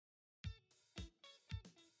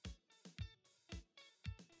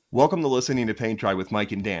Welcome to listening to Paint Dry with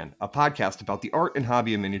Mike and Dan, a podcast about the art and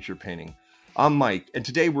hobby of miniature painting. I'm Mike, and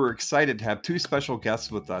today we're excited to have two special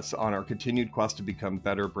guests with us on our continued quest to become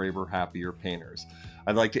better, braver, happier painters.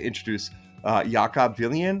 I'd like to introduce Jakob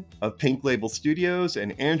Villian of Pink Label Studios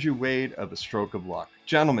and Andrew Wade of A Stroke of Luck.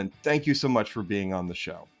 Gentlemen, thank you so much for being on the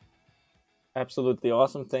show. Absolutely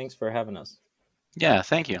awesome. Thanks for having us. Yeah,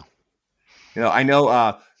 thank you. I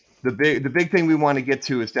know the big thing we want to get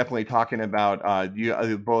to is definitely talking about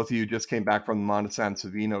both of you just came back from the Monte San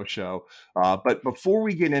Savino show. But before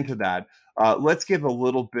we get into that, let's give a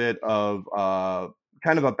little bit of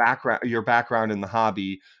kind of your background in the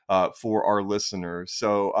hobby for our listeners.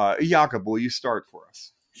 So, Jakob, will you start for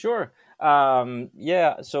us? Sure.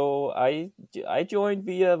 So I joined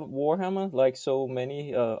via Warhammer, like so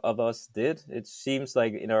many of us did. It seems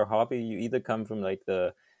like in our hobby, you either come from like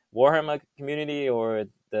the Warhammer community or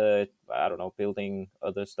building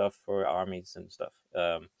other stuff for armies and stuff.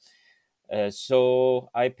 So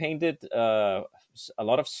I painted a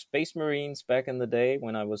lot of Space Marines back in the day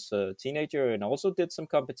when I was a teenager, and also did some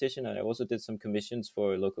competition, and I also did some commissions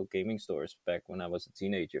for local gaming stores back when I was a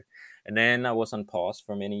teenager. And then I was on pause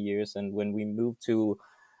for many years, and when we moved to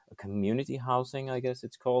a community housing, I guess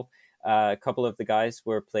it's called, a couple of the guys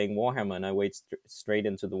were playing Warhammer, and I went straight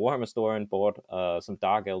into the Warhammer store and bought some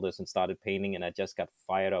Dark Elders and started painting, and I just got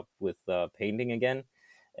fired up with painting again.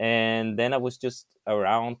 And then I was just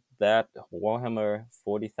around that Warhammer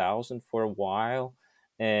 40,000 for a while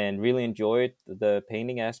and really enjoyed the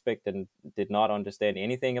painting aspect and did not understand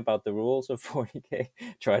anything about the rules of 40K.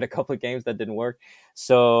 Tried a couple of games that didn't work.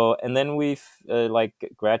 So, and then we've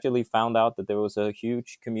gradually found out that there was a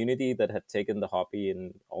huge community that had taken the hobby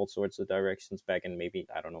in all sorts of directions back in maybe,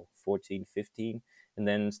 14, 15, and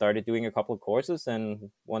then started doing a couple of courses,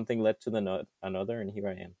 and one thing led to another, and here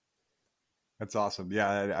I am. That's awesome. Yeah,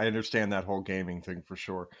 I understand that whole gaming thing for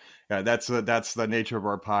sure. Yeah, that's the nature of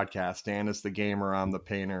our podcast. Dan is the gamer, I'm the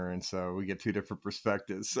painter, and so we get two different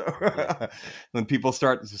perspectives. So when people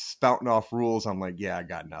start spouting off rules, I'm like, yeah, I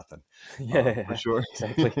got nothing. Yeah, for sure.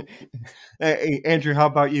 Exactly. Hey, Andrew, how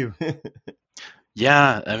about you?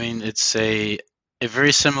 Yeah, I mean, it's a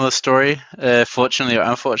very similar story, fortunately or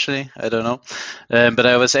unfortunately, I don't know. But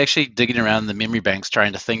I was actually digging around the memory banks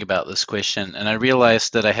trying to think about this question, and I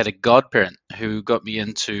realized that I had a godparent who got me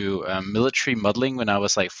into military modeling when I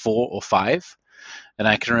was like 4 or 5. And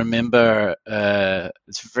I can remember,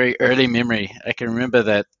 it's a very early memory. I can remember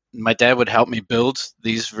that my dad would help me build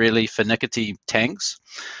these really finicky tanks.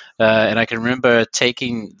 And I can remember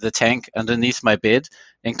taking the tank underneath my bed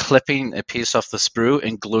and clipping a piece off the sprue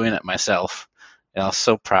and gluing it myself. And I was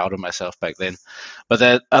so proud of myself back then. But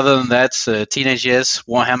other than that, teenage years,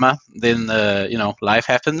 Warhammer, then life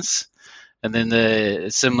happens, and then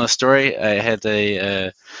a similar story. I had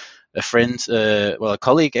a friend, a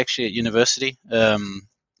colleague actually at university,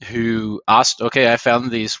 who asked, "Okay, I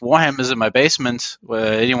found these Warhammers in my basement.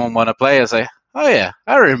 Anyone want to play?" I was like, "Oh yeah,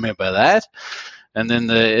 I remember that." And then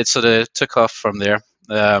it sort of took off from there.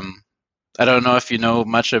 I don't know if you know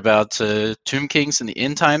much about Tomb Kings in the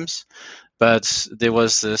end times, but there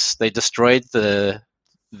was this. They destroyed the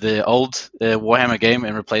old Warhammer game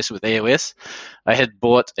and replaced it with AOS. I had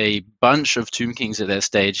bought a bunch of Tomb Kings at that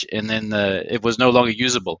stage, and then it was no longer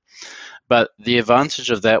usable. But the advantage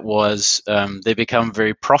of that was they become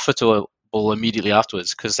very profitable immediately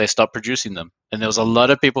afterwards because they stopped producing them, and there was a lot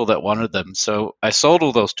of people that wanted them. So I sold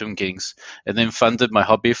all those Tomb Kings and then funded my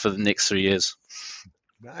hobby for the next 3 years.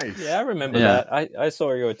 Nice. Yeah, I remember that. I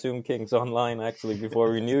saw your Tomb Kings online actually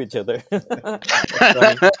before we knew each other.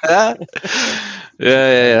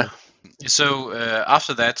 Yeah. So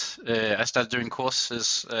after that, I started doing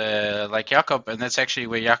courses like Jakob, and that's actually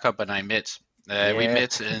where Jakob and I met. We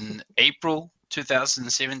met in April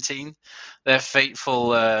 2017, that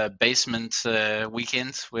fateful basement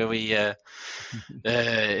weekend where we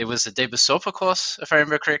it was a David Soper course, if I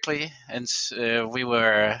remember correctly, and we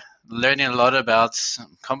were learning a lot about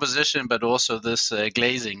composition, but also this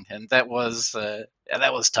glazing, and that was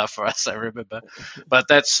tough for us, I remember. But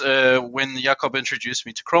that's when Jakob introduced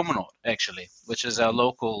me to Chromonaut, actually, which is our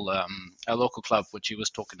local club, which he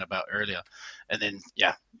was talking about earlier, and then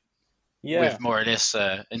we've more or less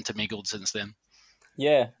intermingled since then.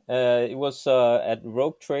 Yeah, it was at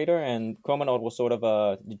Rogue Trader, and Chromonaut was sort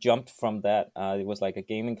of jumped from that. It was like a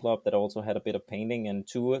gaming club that also had a bit of painting, and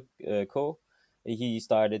Tua Co. He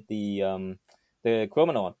started the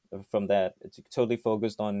Chromonaut from that. It's totally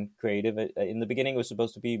focused on creative. In the beginning, it was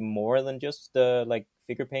supposed to be more than just like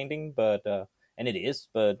figure painting, but and it is,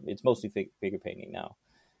 but it's mostly figure painting now.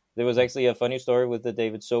 There was actually a funny story with the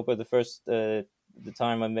David Soper. The first the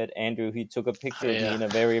time I met Andrew, he took a picture of me Yeah. in a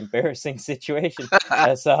very embarrassing situation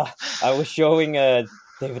as I was showing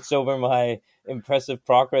David Sober my impressive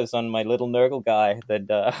progress on my little Nurgle guy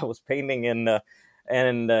that I was painting, and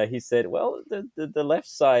he said, "Well, the left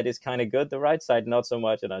side is kind of good, the right side not so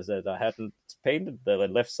much." And I said, "I hadn't painted the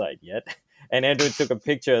left side yet." And Andrew took a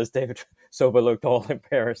picture as David Sober looked all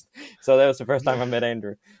embarrassed. So that was the first time I met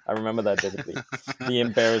Andrew. I remember that vividly. The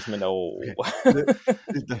embarrassment. Oh.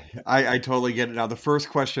 I totally get it. Now, the first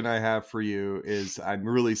question I have for you is, I'm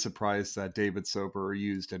really surprised that David Sober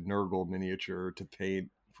used a Nurgle miniature to paint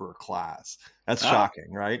for a class. That's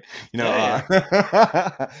shocking, right? You know,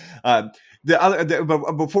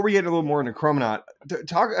 but before we get a little more into Chrononaut,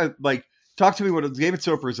 talk to me. What David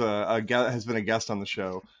Soper is has been a guest on the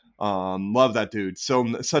show. Love that dude.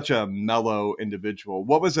 Such a mellow individual.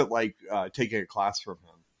 What was it like taking a class from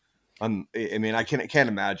him? I mean, I can't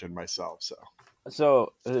imagine myself.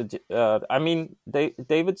 So, I mean,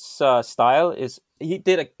 David's style is, he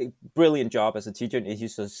did a brilliant job as a teacher.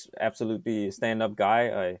 He's just absolutely a stand-up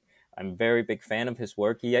guy. I'm a very big fan of his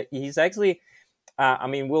work. He's actually, I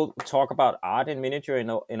mean, we'll talk about art in miniature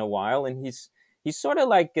in a while, and he's sort of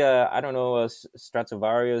like, I don't know, a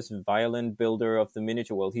Stratovarius violin builder of the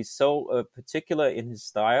miniature world. He's so particular in his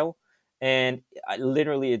style, and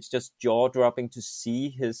literally it's just jaw-dropping to see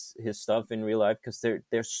his stuff in real life, because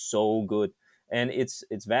they're so good. And it's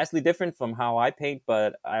vastly different from how I paint,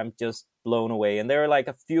 but I'm just blown away. And there are like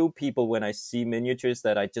a few people when I see miniatures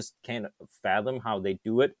that I just can't fathom how they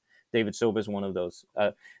do it. David Sober is one of those.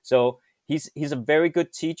 So he's a very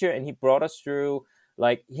good teacher, and he brought us through.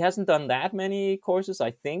 Like, he hasn't done that many courses,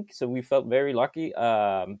 I think, so we felt very lucky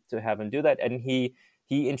to have him do that. And he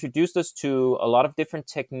introduced us to a lot of different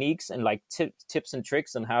techniques and like tips and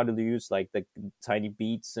tricks on how to use like the tiny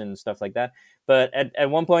beats and stuff like that. But at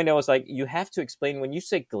one point I was like, you have to explain, when you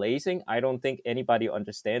say glazing, I don't think anybody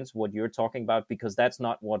understands what you're talking about, because that's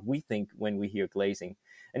not what we think when we hear glazing.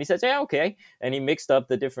 And he says, yeah, okay. And he mixed up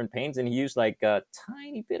the different paints, and he used like a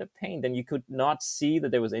tiny bit of paint, and you could not see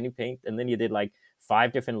that there was any paint. And then he did like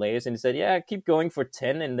 5 different layers, and he said, yeah, keep going for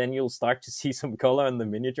 10, and then you'll start to see some color in the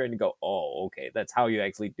miniature, and you go, oh, okay, that's how you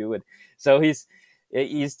actually do it. So he's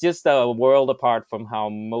just a world apart from how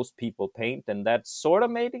most people paint, and that sort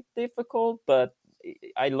of made it difficult, but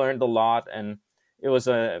I learned a lot, and it was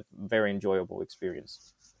a very enjoyable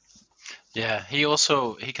experience. Yeah, he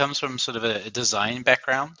comes from sort of a design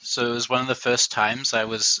background, so it was one of the first times I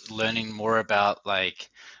was learning more about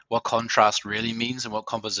like what contrast really means and what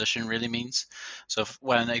composition really means. So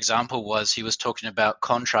one example was, he was talking about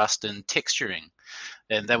contrast and texturing,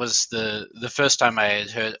 and that was the first time I had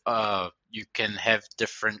heard, you can have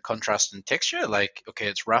different contrast and texture, like, okay,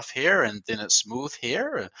 it's rough here and then it's smooth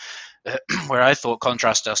here, where I thought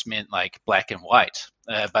contrast just meant like black and white,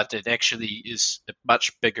 but it actually is a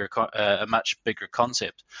much bigger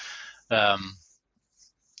concept.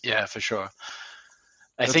 Yeah, for sure.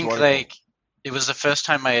 That's I think wonderful. like it was the first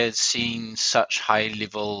time I had seen such high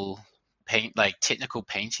level paint, like technical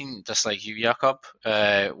painting, just like you, Jakob,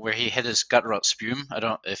 where he had his Gutrot spume. I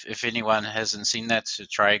don't, if anyone hasn't seen that, so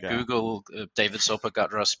try Google David Soper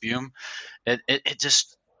Gutrot spume. It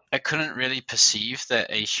just, I couldn't really perceive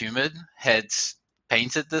that a human had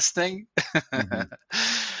painted this thing. Mm-hmm.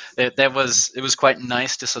 It was quite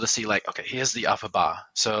nice to sort of see, like, okay, here's the upper bar.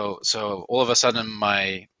 So all of a sudden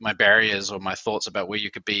my barriers or my thoughts about where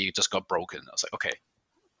you could be just got broken. I was like, okay,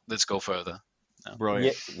 let's go further. No.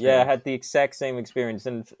 Brilliant. Yeah, I had the exact same experience.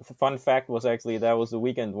 And fun fact was, actually, that was the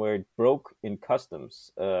weekend where it broke in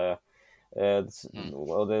customs. Well,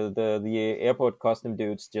 the airport custom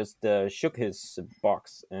dudes just shook his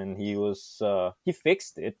box, and he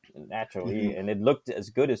fixed it naturally, mm-hmm. and it looked as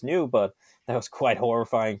good as new. But that was quite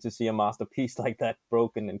horrifying to see a masterpiece like that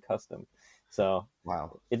broken in custom. So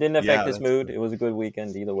wow, it didn't affect his mood. It was a good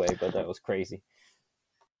weekend either way, but that was crazy.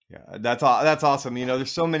 Yeah, that's awesome. You know,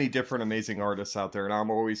 there's so many different amazing artists out there, and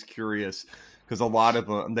I'm always curious because a lot of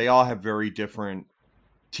them, they all have very different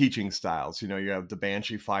teaching styles. You know, you have the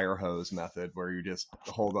Banshee fire hose method, where you just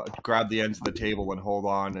grab the ends of the table and hold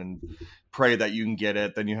on and pray that you can get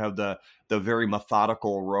it. Then you have the very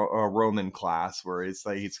methodical Roman class, where it's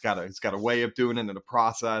like it's got a way of doing it and a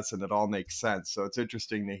process, and it all makes sense. So it's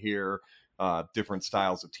interesting to hear different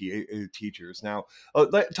styles of teachers. Now,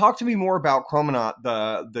 talk to me more about Chrononaut,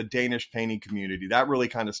 the Danish painting community. That really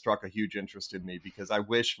kind of struck a huge interest in me, because I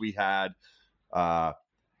wish we had,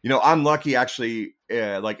 you know, I'm lucky actually,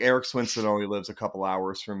 like Eric Swinson only lives a couple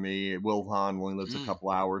hours from me. Will Hahn only lives a couple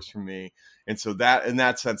hours from me. And so that, in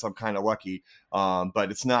that sense, I'm kind of lucky. But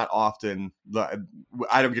it's not often,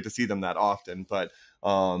 I don't get to see them that often, but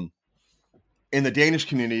in the Danish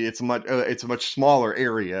community, it's a much smaller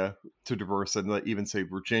area to diverse than like, even say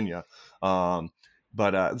Virginia.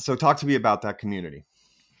 But so talk to me about that community.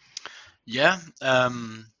 Yeah.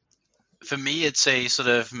 For me, it's a sort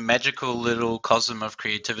of magical little cosm of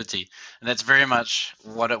creativity, and that's very much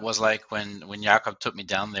what it was like when Jakob took me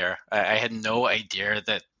down there. I had no idea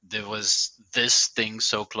that there was this thing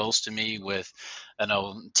so close to me with,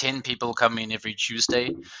 10 people coming every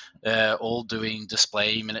Tuesday, all doing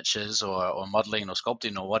display miniatures or modeling or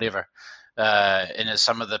sculpting or whatever. And as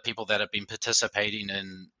some of the people that have been participating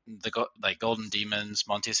in the like Golden Demons,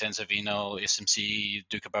 Monte Sansevino, SMC,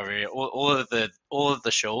 Duke of Bavaria, all of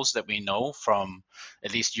the shows that we know from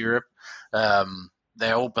at least Europe,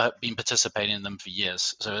 they've all been participating in them for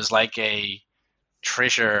years. So it's like a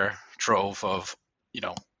treasure trove of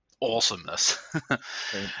awesomeness. Right.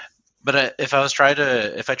 But if I tried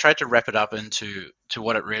to wrap it up into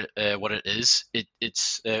what it is,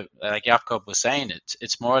 it's like Jakob was saying,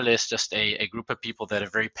 it's more or less just a group of people that are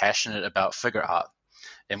very passionate about figure art,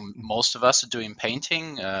 and most of us are doing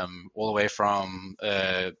painting, all the way from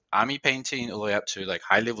army painting all the way up to like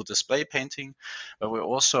high level display painting, but we're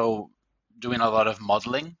also doing a lot of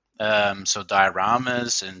modeling. So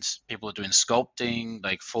dioramas, and people are doing sculpting,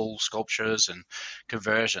 like full sculptures and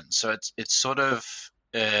conversions. So it's sort of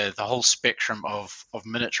the whole spectrum of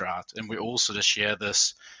miniature art, and we all sort of share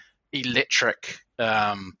this electric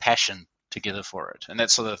passion together for it, and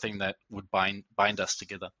that's sort of the thing that would bind us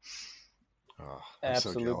together. Oh, I'm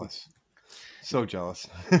Absolutely. so jealous.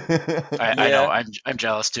 I know, I'm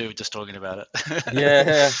jealous too, just talking about it.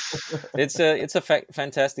 Yeah, it's a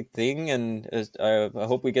fantastic thing, and I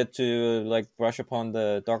hope we get to like brush upon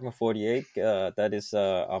the Dogma 48. That is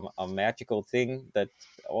a magical thing that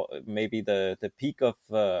maybe the peak of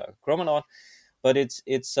Chromonaut, but it's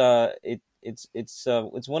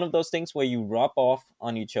one of those things where you rub off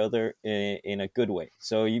on each other in a good way.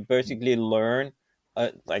 So you basically learn.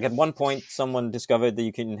 Like at one point, someone discovered that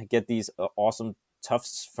you can get these awesome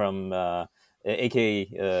tufts from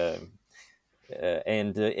AKA,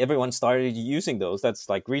 and everyone started using those. That's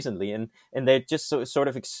like recently, and they're just sort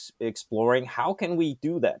of exploring how can we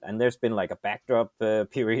do that. And there's been like a backdrop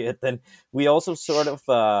period. Then we also sort of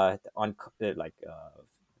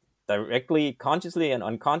directly, consciously and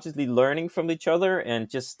unconsciously learning from each other, and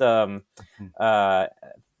just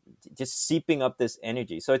seeping up this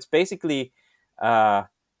energy. So it's basically. In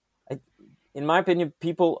my opinion,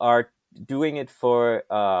 people are doing it for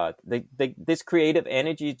this creative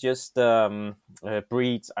energy just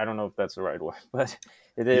breeds. I don't know if that's the right word, but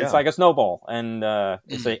it's like a snowball, and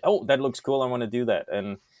you say, "Oh, that looks cool. I want to do that."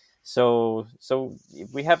 And so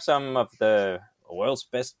we have some of the world's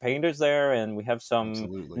best painters there, and we have some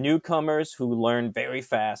newcomers who learn very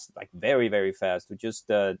fast, like very, very fast, who just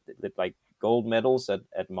like gold medals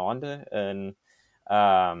at Monde, and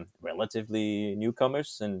relatively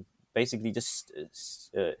newcomers, and basically just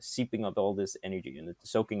seeping up all this energy and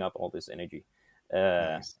soaking up all this energy.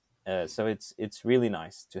 Nice. So it's really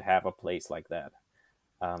nice to have a place like that.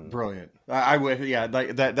 Brilliant. I would, yeah,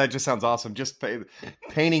 that just sounds awesome. Just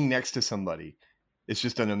painting next to somebody, it's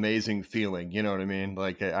just an amazing feeling. You know what I mean?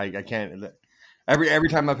 Like I can't. Every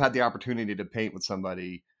time I've had the opportunity to paint with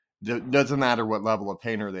somebody, doesn't matter what level of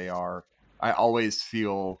painter they are, I always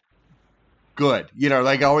feel good. You know,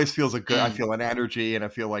 like it always feels good. I feel an energy, and I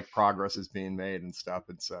feel like progress is being made and stuff.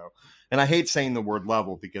 And so, and I hate saying the word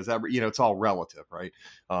level because it's all relative, right?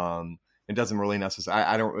 It doesn't really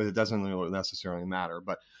necessarily, it doesn't really necessarily matter.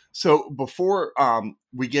 But so before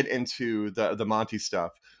we get into the Monty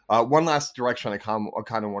stuff, one last direction I kind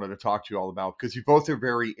of wanted to talk to you all about, because you both are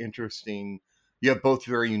very interesting. You have both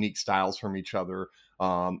very unique styles from each other.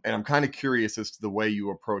 And I'm kind of curious as to the way you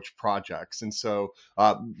approach projects. And so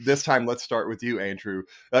this time, let's start with you, Andrew.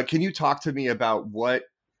 Can you talk to me about what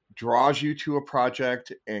draws you to a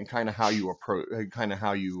project and kind of how you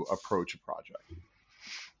approach a project?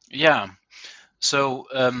 Yeah. So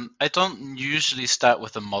I don't usually start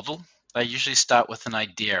with a model. I usually start with an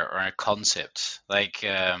idea or a concept. Like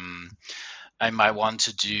I might want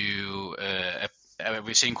to do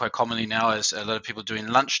we've seen quite commonly now is a lot of people doing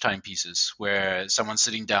lunchtime pieces where someone's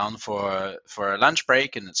sitting down for a lunch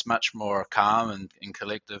break, and it's much more calm and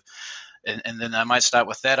collective. And then I might start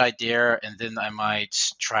with that idea, and then I might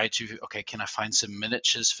try to, okay, can I find some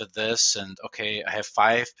miniatures for this? And okay, I have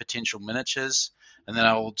 5 potential miniatures, and then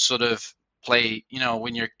I will sort of play,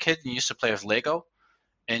 when you're a kid, you used to play with Lego,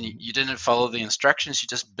 and you didn't follow the instructions, you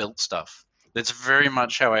just built stuff. That's very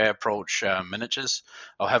much how I approach miniatures.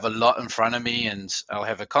 I'll have a lot in front of me, and I'll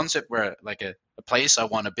have a concept where, like a place I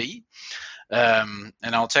want to be, and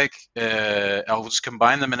I'll just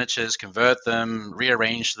combine the miniatures, convert them,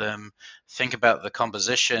 rearrange them, think about the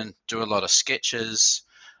composition, do a lot of sketches,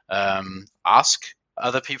 ask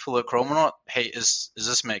other people at Chromonaut, hey, does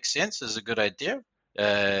this make sense? Is it a good idea?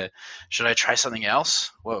 Should I try something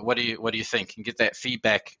else? What do you think? And get that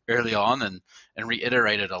feedback early on and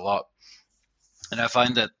reiterate it a lot. And I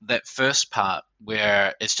find that first part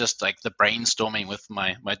where it's just like the brainstorming with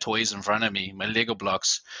my toys in front of me, my Lego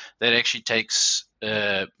blocks, that actually takes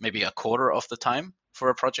maybe a quarter of the time for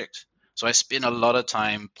a project. So I spend a lot of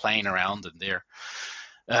time playing around in there.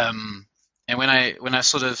 And when I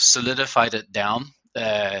sort of solidified it down,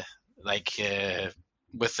 with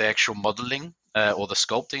the actual modeling or the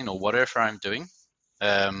sculpting or whatever I'm doing,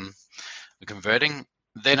 the converting,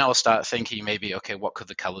 then I'll start thinking maybe, okay, what could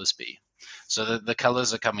the colors be? So the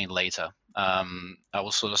colors are coming later. I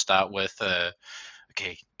will sort of start with,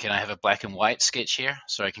 okay, can I have a black and white sketch here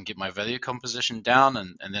so I can get my value composition down?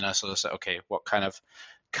 And then I sort of say, okay, what kind of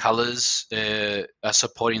colors are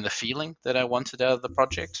supporting the feeling that I wanted out of the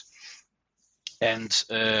project? And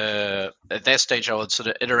at that stage, I would sort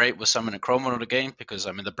of iterate with someone at Chromonaut again because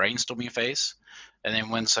I'm in the brainstorming phase. And then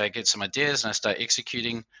once I get some ideas and I start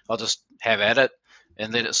executing, I'll just have at it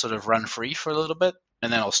and let it sort of run free for a little bit.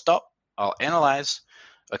 And then I'll stop. I'll analyze.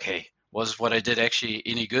 Okay, was what I did actually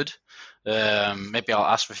any good? Maybe I'll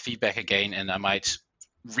ask for feedback again, and I might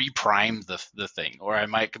reprime the thing, or I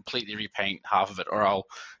might completely repaint half of it, or I'll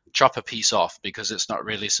chop a piece off because it's not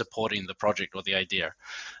really supporting the project or the idea,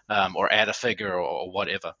 or add a figure or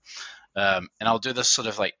whatever. And I'll do this sort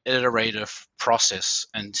of like iterative process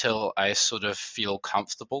until I sort of feel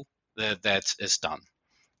comfortable that it's done.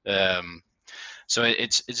 So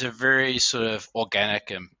it's a very sort of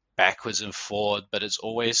organic and backwards and forward, but it's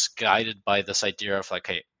always guided by this idea of like,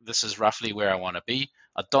 hey, this is roughly where I want to be.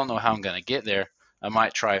 I don't know how I'm going to get there. I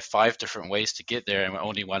might try 5 different ways to get there, and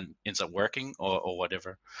only one ends up working or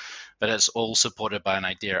whatever. But it's all supported by an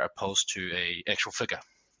idea opposed to a actual figure.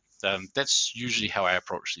 That's usually how I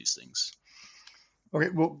approach these things. Okay,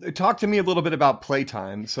 well, talk to me a little bit about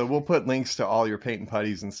playtime. So we'll put links to all your paint and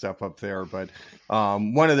putties and stuff up there. But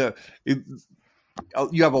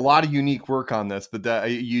you have a lot of unique work on this, but the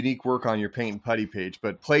unique work on your paint and putty page.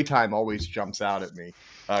 But playtime always jumps out at me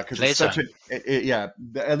because it's such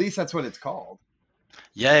at least that's what it's called.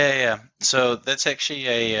 Yeah. So that's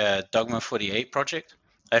actually a Dogma 48 project.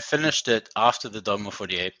 I finished it after the Dogma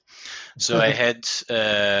 48. So I had,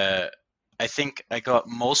 I think I got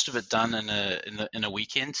most of it done in a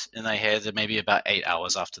weekend, and I had maybe about 8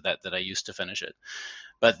 hours after that I used to finish it.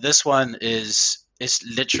 But this one is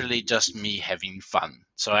literally just me having fun.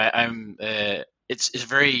 So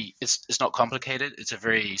it's not complicated. It's a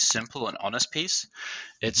very simple and honest piece.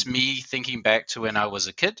 It's me thinking back to when I was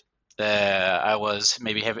a kid. I was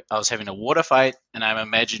having a water fight, and I'm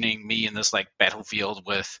imagining me in this like battlefield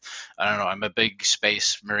with, I don't know, I'm a big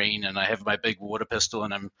space marine and I have my big water pistol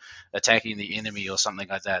and I'm attacking the enemy or something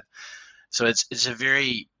like that. So it's a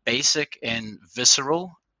very basic and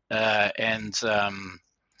visceral and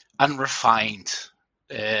unrefined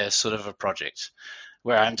sort of a project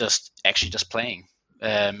where I'm just playing,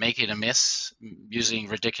 making a mess, using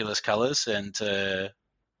ridiculous colors, and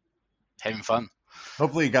having fun.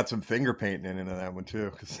 Hopefully you got some finger painting into that one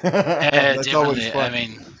too. That's definitely. I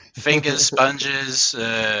mean, fingers, sponges,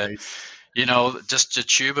 nice. Just a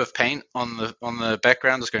tube of paint on the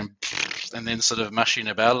background, just going, and then sort of mushing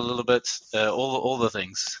about a little bit. All the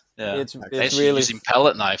things. Yeah, it's really using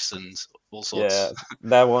palette knives and all sorts. Yeah,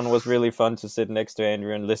 that one was really fun to sit next to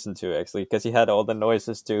Andrew and listen to, actually, because he had all the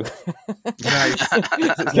noises too. Nice.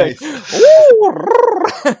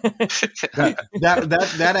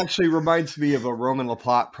 that actually reminds me of a Roman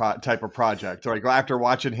Laplante type of project. Like after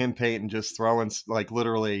watching him paint and just throwing, like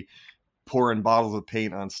literally pouring bottles of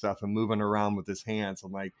paint on stuff and moving around with his hands,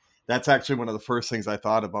 I'm like, that's actually one of the first things I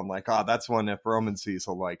thought of. I'm like, that's one if Roman sees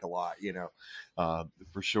he'll like a lot,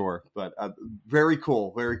 for sure. But very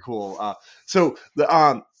cool, very cool. So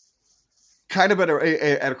the kind of at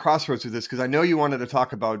a crossroads with this, because I know you wanted to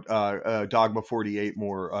talk about Dogma 48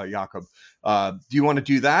 more, Jakob. Do you want to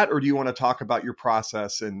do that, or do you want to talk about your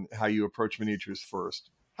process and how you approach miniatures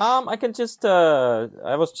first? I can just,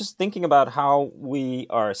 I was just thinking about how we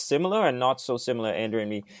are similar and not so similar, Andrew and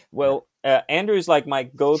me. Well, Andrew is like my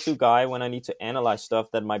go-to guy when I need to analyze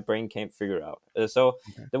stuff that my brain can't figure out.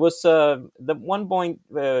 There was at one point,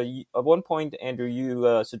 Andrew,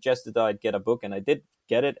 you suggested that I'd get a book, and I did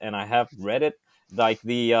get it, and I have read it. like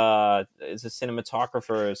the it's a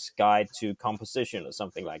cinematographer's guide to composition or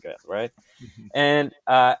something like that, right? And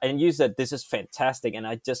you said this is fantastic, and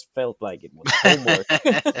I just felt like it was homework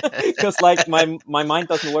because like my mind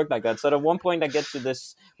doesn't work like that. So at one point I get to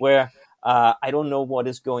this where I don't know what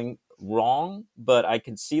is going wrong, but I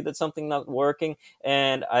can see that something not working.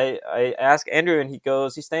 And I ask Andrew, and he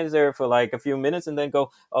stands there for like a few minutes, and then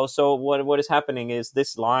go, oh, so what is happening is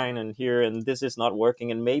this line and here, and this is not working,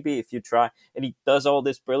 and maybe if you try. And he does all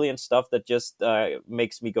this brilliant stuff that just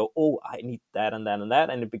makes me go, oh, I need that and that and that,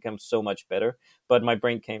 and it becomes so much better. But my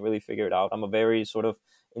brain can't really figure it out. I'm a very sort of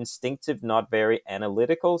instinctive, not very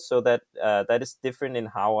analytical, so that that is different in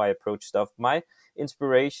how I approach stuff. My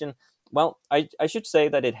inspiration, well, I should say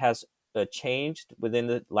that it has changed within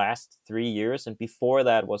the last 3 years, and before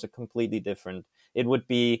that was a completely different. It would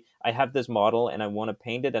be, I have this model and I want to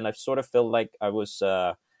paint it, and I've sort of felt like I was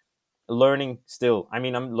learning still. I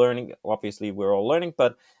mean, I'm learning, obviously we're all learning,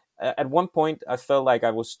 but at one point I felt like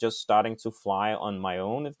I was just starting to fly on my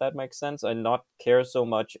own, if that makes sense, and not care so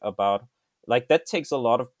much about, like, that takes a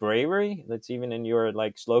lot of bravery. That's even in your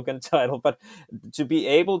like slogan title. But to be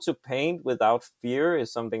able to paint without fear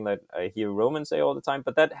is something that I hear Roman say all the time.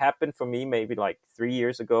 But that happened for me maybe like 3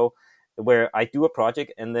 years ago, where I do a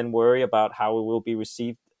project and then worry about how it will be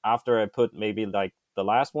received after I put maybe like the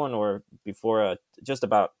last one, or before, just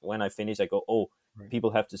about when I finish, I go, oh,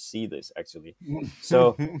 people have to see this actually.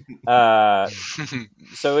 So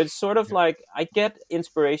so it's sort of like I get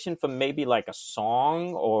inspiration from maybe like a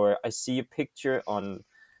song, or I see a picture on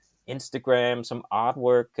Instagram, some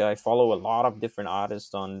artwork. I follow a lot of different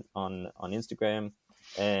artists on Instagram,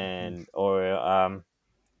 and or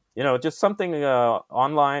just something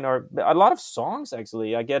online, or a lot of songs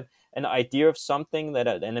actually. I get an idea of something, that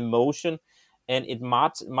an emotion, and it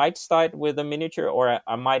might start with a miniature, or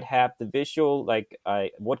I might have the visual, like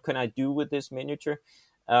what can I do with this miniature.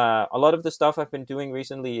 A lot of the stuff I've been doing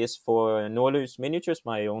recently is for Nordlys Miniatures,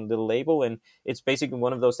 my own little label, and it's basically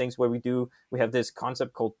one of those things where we have this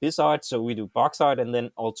concept called biz art, so we do box art, and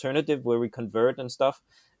then alternative where we convert and stuff.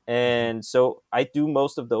 And so I do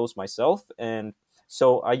most of those myself, and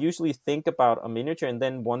so I usually think about a miniature, and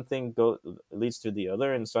then one thing leads to the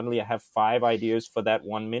other, and suddenly I have 5 ideas for that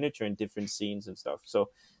one miniature in different scenes and stuff. So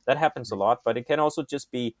that happens a lot, but it can also just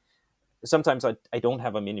be, sometimes I don't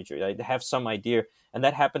have a miniature. I have some idea, and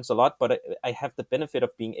that happens a lot, but I have the benefit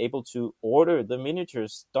of being able to order the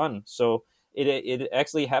miniatures done. So it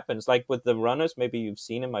actually happens. Like with the runners, maybe you've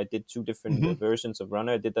seen them. I did 2 different versions of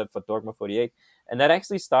runner. I did that for Dogma 48, and that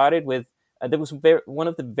actually started with, there was one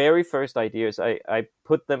of the very first ideas. I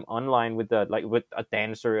put them online with with a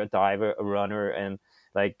dancer, a diver, a runner, and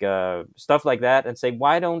like stuff like that, and say,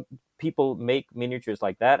 why don't people make miniatures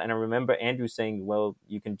like that? And I remember Andrew saying, well,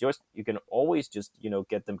 you can always just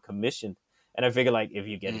get them commissioned. And I figure, like, if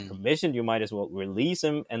you get them commissioned, you might as well release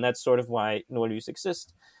them, and that's sort of why Nordlys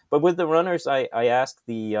exists. But with the runners, I asked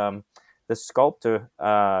the sculptor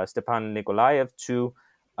Stepan Nikolaev to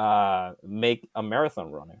make a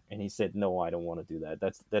marathon runner, and he said, no, I don't want to do that.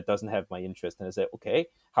 That doesn't have my interest. And I said, okay,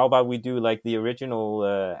 how about we do like the original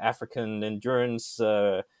African endurance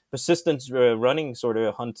persistence running sort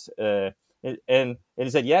of hunt, and he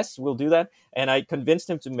said, yes, we'll do that. And I convinced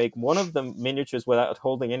him to make one of the miniatures without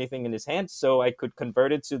holding anything in his hand, so I could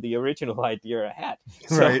convert it to the original idea I had.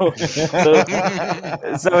 So,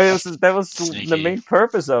 that was Sneaky. The main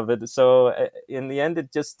purpose of it. So in the end,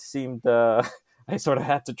 it just seemed I sort of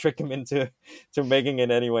had to trick him into making it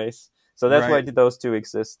anyways. So that's why those 2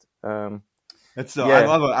 exist. That's so, yeah.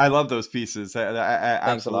 I love those pieces. I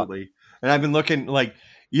absolutely. And I've been looking, like,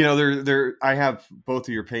 I have both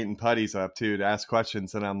of your paint and putties up too to ask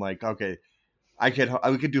questions, and I'm like, okay, we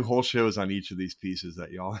could do whole shows on each of these pieces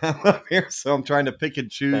that y'all have up here. So I'm trying to pick and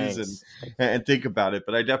choose and think about it.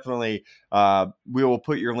 But I definitely we will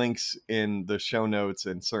put your links in the show notes,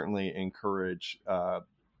 and certainly encourage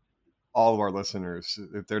all of our listeners,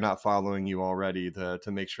 if they're not following you already, to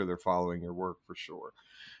make sure they're following your work for sure.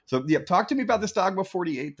 So yeah, talk to me about this Dogma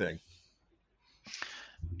 48 thing.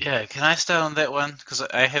 Yeah, can I start on that one? Because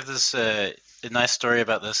I have this a nice story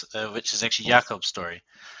about this, which is actually Jakob's story.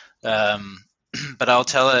 But I'll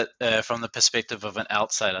tell it from the perspective of an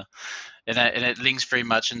outsider, and it links very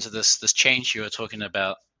much into this change you were talking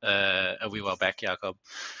about a wee while back, Jakob.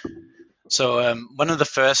 So one of the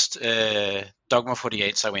first Dogma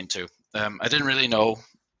 48s I went to, I didn't really know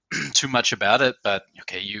too much about it, but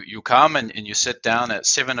okay, you come and you sit down at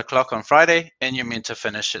 7 o'clock on Friday, and you're meant to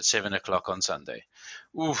finish at 7 o'clock on Sunday.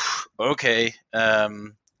 Oof, okay.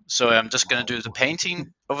 So I'm just going to do the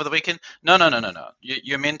painting over the weekend? No.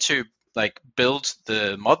 You're meant to like build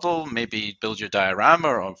the model, maybe build your diorama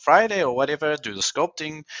on Friday or whatever, do the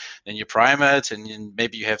sculpting, then you prime it, and then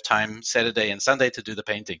maybe you have time Saturday and Sunday to do the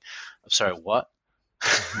painting. I'm sorry, what?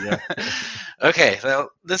 Yeah. Okay, well,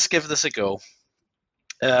 let's give this a go.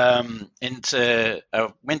 And I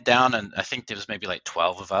went down, and I think there was maybe like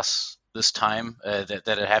 12 of us this time that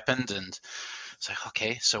it happened, and it's like,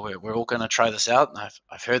 okay, so we're all going to try this out. And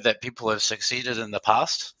I've heard that people have succeeded in the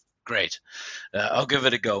past. Great, I'll give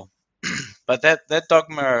it a go. But that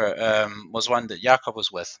dogma was one that Jakob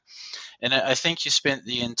was with, and I think you spent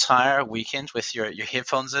the entire weekend with your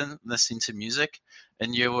headphones in, listening to music,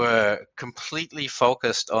 and you were completely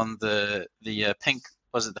focused on the pink.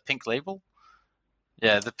 Was it the pink label?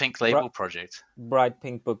 Yeah, the pink label project. Bright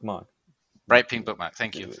pink bookmark. Bright pink bookmark.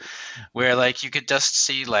 Thank you. Where like you could just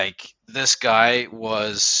see like this guy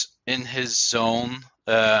was in his zone,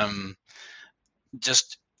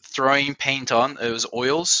 just throwing paint on. It was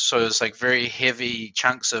oils, so it was like very heavy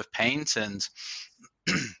chunks of paint and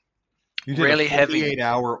You did really a heavy.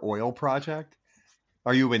 48-hour oil project?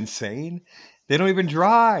 Are you insane? They don't even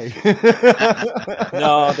dry.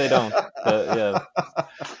 No, they don't.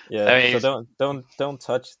 Yeah. I mean, so don't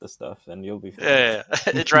touch the stuff, and you'll be fine. Yeah,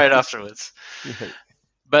 it dried afterwards.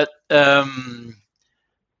 But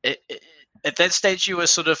at that stage, you were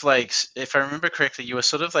sort of like, if I remember correctly, you were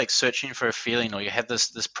sort of like searching for a feeling, or you had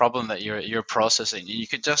this problem that you're processing, and you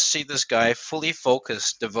could just see this guy fully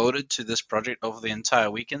focused, devoted to this project over the entire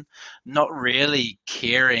weekend, not really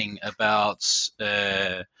caring about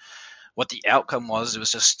what the outcome was. It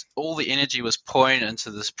was just all the energy was pouring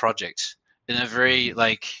into this project in a very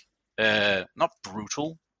like not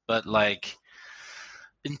brutal, but like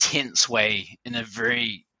intense way in a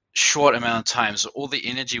very short amount of time. So all the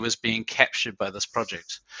energy was being captured by this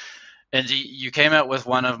project. And you came out with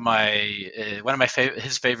one of my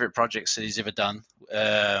his favorite projects that he's ever done,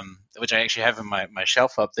 which I actually have in my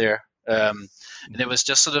shelf up there. And it was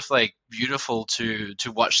just sort of like beautiful to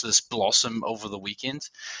watch this blossom over the weekend.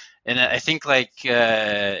 And I think like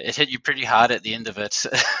it hit you pretty hard at the end of it,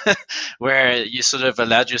 where you sort of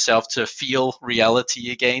allowed yourself to feel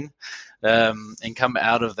reality again, and come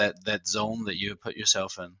out of that zone that you put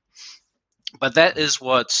yourself in. But that is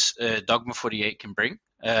what Dogma 48 can bring.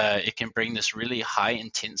 It can bring this really high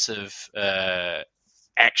intensive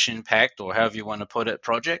action-packed, or however you want to put it,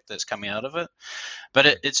 project that's coming out of it. But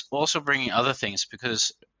it's also bringing other things,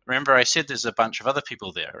 because remember I said there's a bunch of other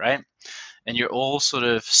people there, right? And you're all sort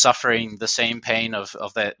of suffering the same pain of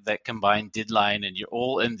that combined deadline, and you're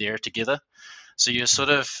all in there together. So you're sort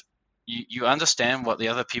of, you understand what the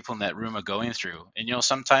other people in that room are going through. And,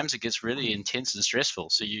 sometimes it gets really intense and stressful.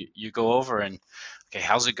 So you go over and, okay,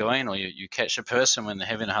 how's it going? Or you catch a person when they're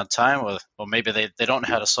having a hard time, or maybe they don't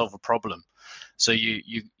know how to solve a problem. So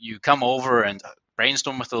you come over and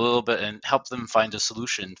brainstorm with a little bit and help them find a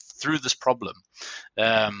solution through this problem,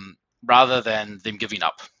 rather than them giving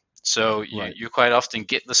up. So you quite often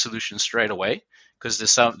get the solution straight away, because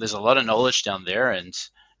there's a lot of knowledge down there, and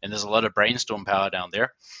there's a lot of brainstorm power down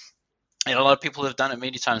there. And a lot of people have done it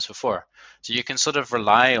many times before. So you can sort of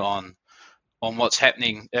rely on what's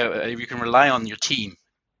happening. You can rely on your team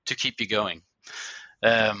to keep you going.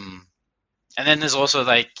 And then there's also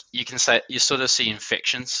like, you sort of see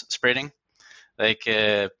infections spreading. Like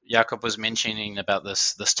Jakob was mentioning about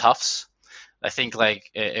this Tufts. I think like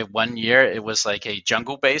at 1 year it was like a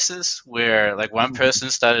jungle basis, where like one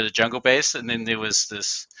person started a jungle base, and then there was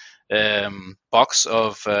this box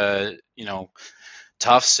of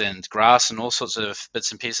tufts and grass and all sorts of bits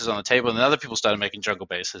and pieces on the table, and then other people started making jungle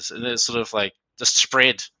bases, and it sort of like just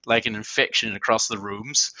spread like an infection across the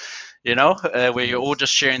rooms, where you're all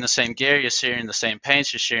just sharing the same gear, you're sharing the same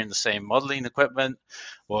paints, you're sharing the same modeling equipment,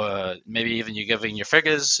 or maybe even you're giving your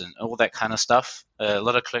figures and all that kind of stuff, a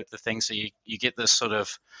lot of collective things. So you get this sort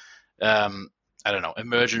of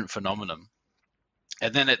emergent phenomenon.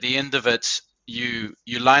 And then at the end of it, you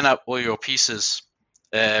line up all your pieces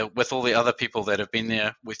with all the other people that have been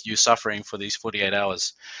there with you suffering for these 48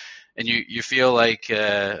 hours. And you feel like,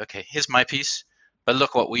 okay, here's my piece, but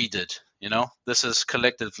look what we did. This is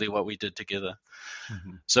collectively what we did together.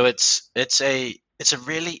 Mm-hmm. So it's a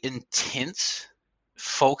really intense,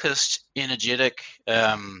 focused, energetic,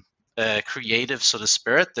 creative sort of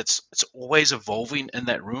spirit it's always evolving in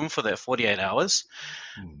that room for that 48 hours.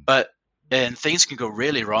 And things can go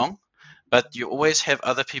really wrong, but you always have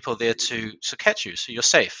other people there to catch you, so you're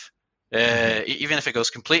safe. Even if it goes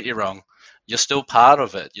completely wrong, you're still part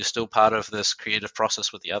of it. You're still part of this creative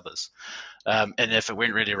process with the others. And if it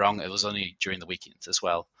went really wrong, it was only during the weekend as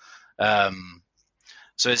well.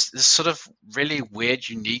 So it's this sort of really weird,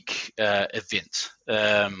 unique event,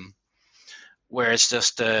 where it's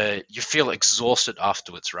just you feel exhausted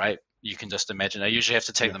afterwards, right? You can just imagine. I usually have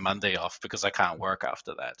to take the Monday off because I can't work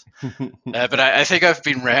after that. But I think I've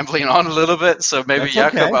been rambling on a little bit, so maybe That's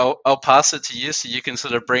Jakob, okay. I'll pass it to you so you can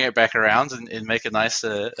sort of bring it back around and make a nice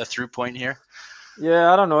a through point here.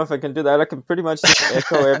 Yeah, I don't know if I can do that. I can pretty much just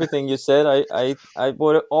echo everything you said.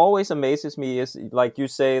 What always amazes me is, like you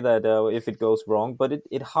say, that if it goes wrong, but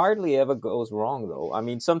it hardly ever goes wrong, though. I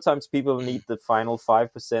mean, sometimes people need the final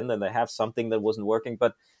 5% and they have something that wasn't working,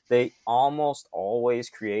 but they almost always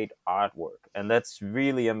create artwork, and that's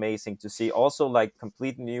really amazing to see. Also, like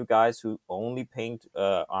complete new guys who only paint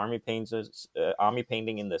army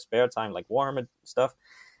painting in their spare time, like Warhammer stuff.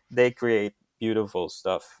 They create beautiful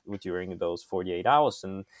stuff during those 48 hours.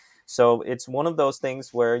 And so it's one of those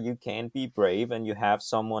things where you can be brave and you have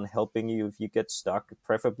someone helping you if you get stuck,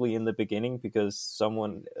 preferably in the beginning, because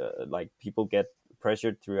someone like people get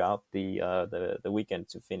pressured throughout the weekend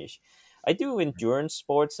to finish. I do endurance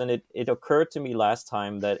sports, and it occurred to me last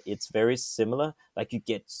time that it's very similar. Like you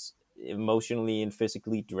get emotionally and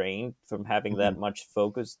physically drained from having that much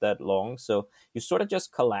focus that long. So you sort of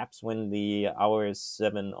just collapse when the hour is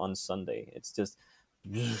 7 on Sunday. It's just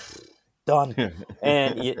done.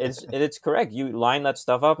 And it's correct. You line that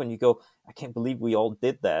stuff up and you go, I can't believe we all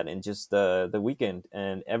did that in just the weekend,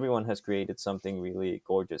 and everyone has created something really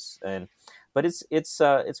gorgeous. But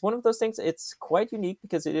it's one of those things. It's quite unique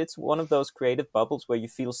because it's one of those creative bubbles where you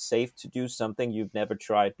feel safe to do something you've never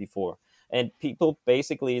tried before. And people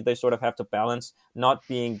basically, they sort of have to balance not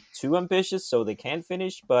being too ambitious so they can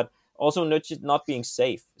finish, but also not being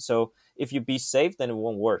safe. So if you be safe, then it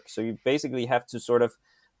won't work. So you basically have to sort of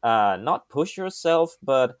not push yourself,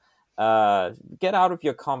 but get out of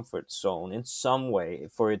your comfort zone in some way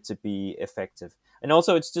for it to be effective. And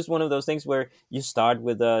also, it's just one of those things where you start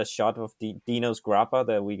with a shot of Dino's Grappa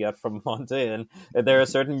that we got from Monte, and there are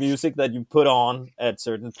certain music that you put on at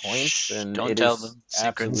certain points, and Don't it tell is them.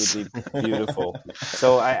 Secrets. absolutely beautiful.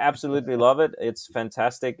 So I absolutely love it. It's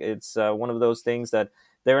fantastic. It's one of those things that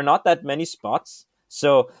there are not that many spots.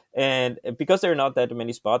 So, and because there are not that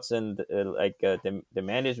many spots, and the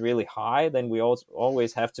demand is really high, then we also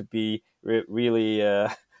always have to be really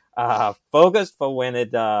focused for when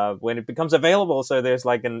it becomes available. So there's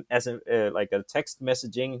like like a text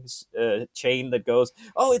messaging chain that goes,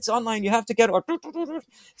 oh, it's online, you have to get it.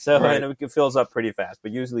 So Right. and it fills up pretty fast.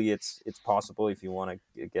 But usually it's possible if you want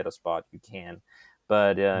to get a spot, you can.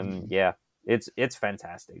 But yeah, it's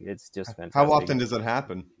fantastic. It's just fantastic. How often does it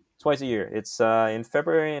happen? Twice a year. It's in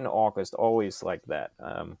February and August, always like that.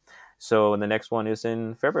 So the next one is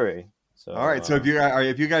in February. So, all right. So if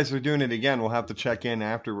you guys are doing it again, we'll have to check in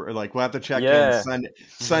after. Like we'll have to check Yeah. in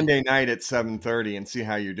Sunday night at 7:30 and see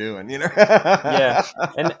how you're doing. You know. Yeah,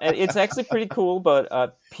 and it's actually pretty cool.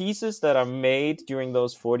 But pieces that are made during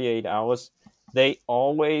those 48 hours, they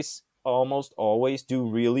almost always do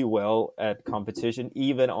really well at competition,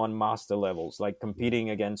 even on master levels, like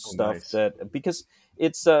competing against stuff nice. that, because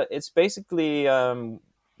it's basically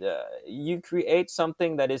you create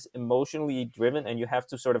something that is emotionally driven, and you have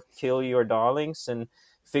to sort of kill your darlings and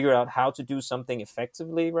figure out how to do something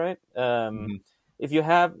effectively, right? If you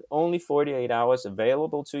have only 48 hours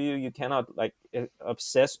available to you, you cannot like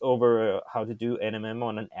obsess over how to do NMM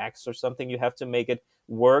on an axe or something. You have to make it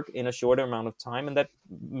work in a shorter amount of time, and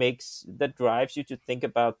that drives you to think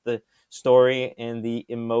about the story and the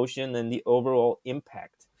emotion and the overall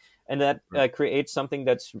impact, and that creates something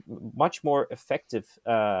that's much more effective,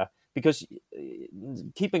 because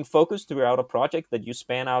keeping focus throughout a project that you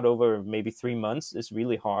span out over maybe 3 months is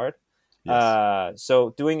really hard. Yes.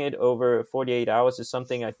 So doing it over 48 hours is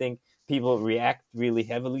something I think people react really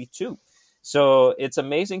heavily to. So it's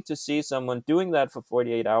amazing to see someone doing that for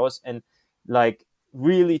 48 hours and like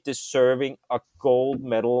really deserving a gold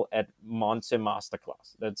medal at Monte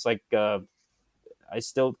Masterclass. That's like, I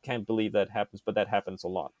still can't believe that happens, but that happens a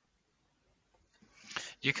lot.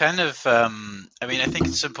 You kind of, I mean, I think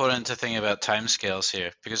it's important to think about timescales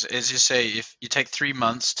here, because as you say, if you take 3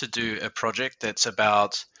 months to do a project that's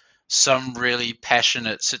about some really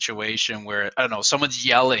passionate situation where, I don't know, someone's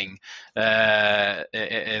yelling,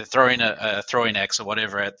 throwing a throwing axe or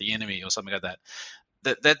whatever at the enemy or something like that.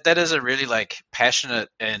 That is a really like passionate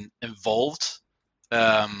and involved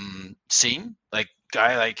scene. Like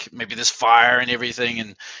guy, like maybe there's fire and everything,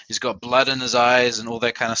 and he's got blood in his eyes and all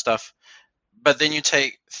that kind of stuff. But then you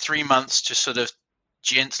take 3 months to sort of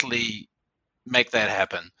gently make that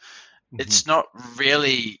happen. It's not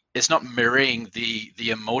mirroring the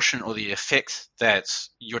emotion or the effect that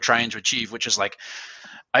you're trying to achieve, which is like,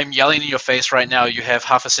 I'm yelling in your face right now, you have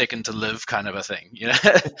half a second to live kind of a thing, you know?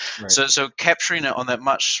 Right. So capturing it on that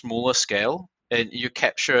much smaller scale and you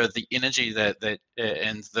capture the energy that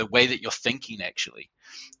and the way that you're thinking actually.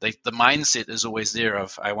 Like the mindset is always there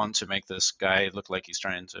of I want to make this guy look like he's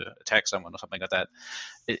trying to attack someone or something like that.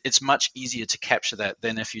 It's much easier to capture that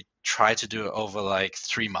than if you try to do it over like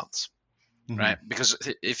 3 months, right? Because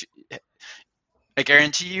if I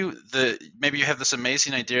guarantee you, maybe you have this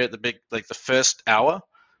amazing idea at the first hour,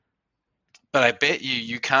 but I bet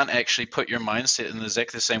you can't actually put your mindset in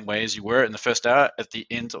exactly the same way as you were in the first hour at the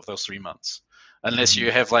end of those 3 months, unless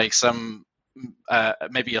you have like some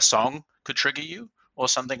maybe a song could trigger you or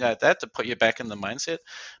something like that to put you back in the mindset,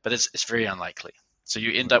 but it's very unlikely. So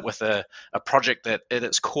you end up with a project that at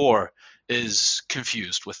its core is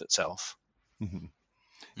confused with itself.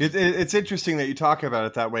 It's interesting that you talk about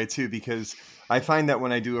it that way too, because I find that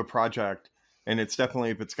when I do a project, and it's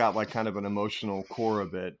definitely if it's got like kind of an emotional core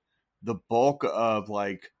of it, the bulk of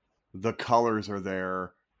like the colors are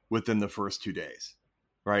there within the first 2 days,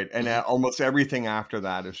 right? And almost everything after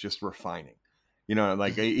that is just refining. You know,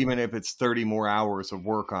 like even if it's 30 more hours of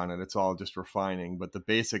work on it, it's all just refining. But the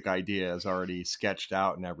basic idea is already sketched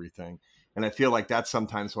out and everything. And I feel like that's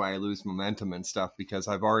sometimes why I lose momentum and stuff, because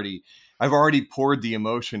I've already poured the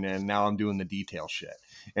emotion in. Now I'm doing the detail shit,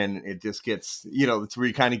 and it just gets, you know, it's where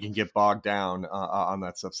you kind of can get bogged down on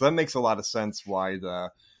that stuff. So that makes a lot of sense why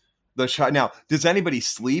the shot. Now, does anybody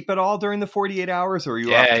sleep at all during the 48 hours, or are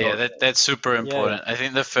you? That's super important. I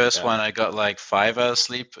think the first one I got like 5 hours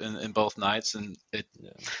sleep in both nights, and it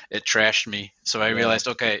trashed me. So I realized,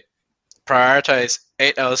 okay, prioritize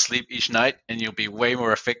 8 hours sleep each night, and you'll be way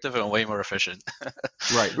more effective and way more efficient.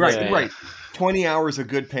 Right. 20 hours of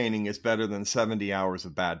good painting is better than 70 hours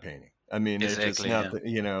of bad painting. I mean, exactly, it's just nothing,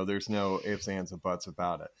 you know, there's no ifs, ands, or buts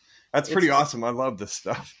about it. That's pretty awesome. I love this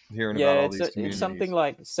stuff, hearing about all these communities. It's something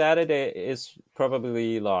like Saturday is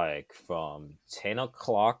probably like from 10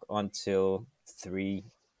 o'clock until 3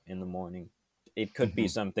 in the morning. It could be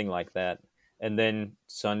something like that. And then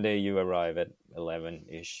Sunday you arrive at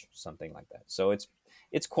 11-ish, something like that. So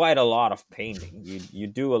it's quite a lot of painting. You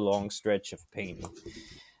do a long stretch of painting.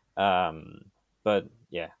 But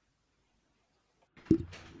yeah.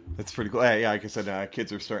 That's pretty cool. Yeah, like I said,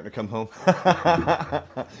 kids are starting to come home.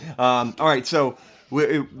 All right, so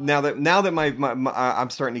now that I'm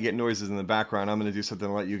starting to get noises in the background, I'm going to do something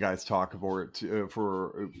to let you guys talk for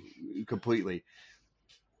completely.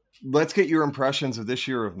 Let's get your impressions of this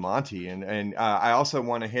year of Monte, and I also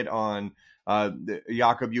want to hit on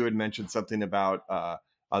Jakob. You had mentioned something about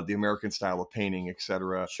the American style of painting,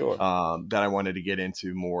 etc. Sure. That I wanted to get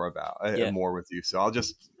into more about more with you. So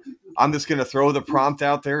I'm just going to throw the prompt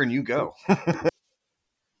out there, and you go.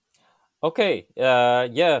 Okay.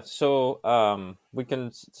 So we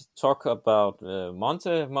can talk about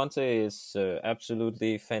Monte. Monte is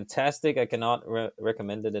absolutely fantastic. I cannot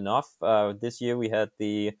recommend it enough. This year we had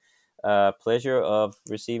the pleasure of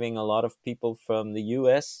receiving a lot of people from the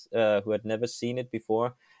US who had never seen it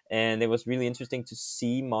before. And it was really interesting to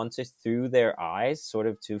see Monte through their eyes, sort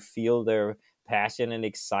of to feel their passion and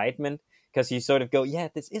excitement. Because you sort of go, yeah,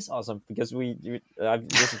 this is awesome. Because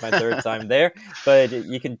this is my third time there, but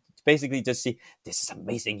you can basically just see, this is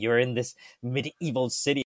amazing. You're in this medieval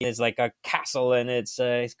city. It's like a castle, and it's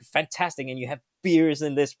fantastic. And you have beers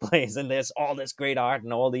in this place, and there's all this great art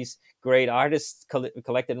and all these great artists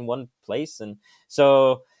collected in one place. And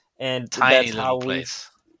so, and tiny that's how place.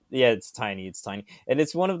 Yeah, it's tiny, and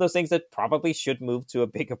it's one of those things that probably should move to a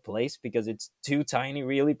bigger place because it's too tiny,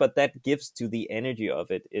 really. But that gives to the energy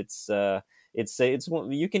of it. It's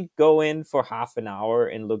you can go in for half an hour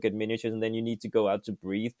and look at miniatures, and then you need to go out to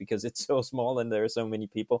breathe because it's so small and there are so many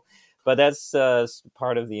people. But that's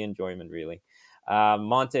part of the enjoyment, really.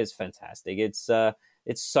 Monte is fantastic. It's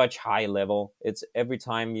such high level. It's every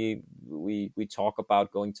time we talk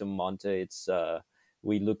about going to Monte, it's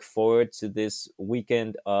we look forward to this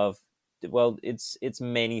weekend of, well, it's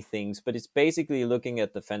many things, but it's basically looking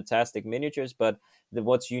at the fantastic miniatures. But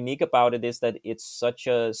what's unique about it is that it's such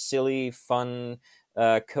a silly, fun,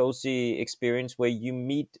 cozy experience where you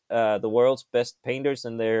meet the world's best painters,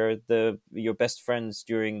 and they're your best friends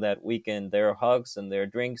during that weekend. There are hugs and there are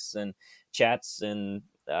drinks and chats and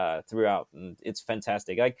throughout, and it's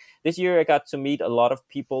fantastic. Like this year, I got to meet a lot of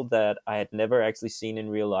people that I had never actually seen in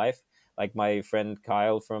real life. Like my friend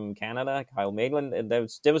Kyle from Canada, Kyle Maitland, and that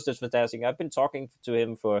was just fantastic. I've been talking to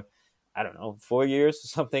him for, I don't know, 4 years or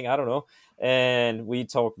something, I don't know. And we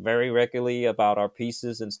talk very regularly about our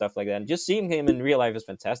pieces and stuff like that. And just seeing him in real life is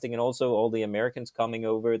fantastic. And also all the Americans coming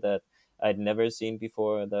over that I'd never seen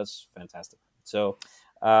before, that's fantastic. So,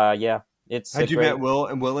 yeah, It's Had you great. met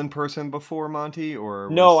Will in person before, Monty, or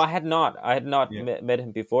No, was I had not. I had not yeah? met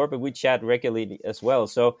him before, but we chat regularly as well.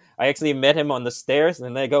 So I actually met him on the stairs,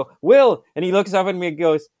 and I go, Will, and he looks up at me and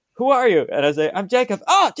goes, "Who are you?" And I say, "I'm Jacob."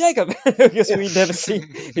 Oh, Jacob, because we never see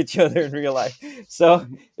each other in real life. So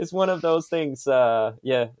it's one of those things.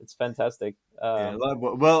 Yeah, it's fantastic. Yeah,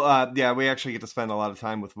 Will. Yeah, we actually get to spend a lot of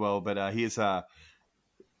time with Will, but he's I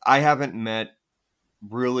haven't met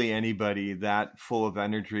really anybody that full of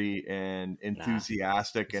energy and Nah,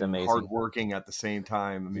 enthusiastic it's and amazing. hardworking at the same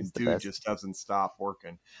time. I mean, He's the dude best. just doesn't stop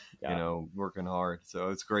working, Yeah. working hard. So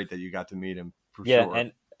it's great that you got to meet him for Yeah,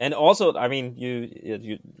 sure. and also, I mean,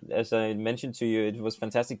 you as I mentioned to you, it was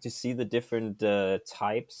fantastic to see the different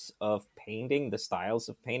types of painting, the styles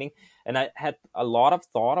of painting, and I had a lot of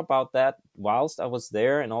thought about that whilst I was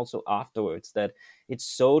there, and also afterwards. That it's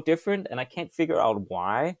so different, and I can't figure out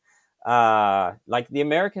why. Like the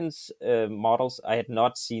Americans models, I had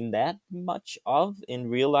not seen that much of in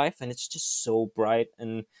real life, and it's just so bright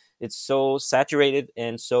and it's so saturated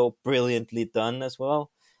and so brilliantly done as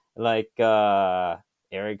well. Like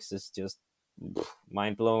Eric's is just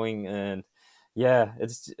mind blowing, and yeah,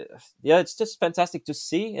 it's just fantastic to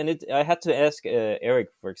see. And I had to ask Eric,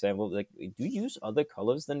 for example, like, do you use other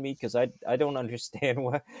colors than me? Because I don't understand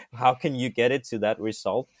how can you get it to that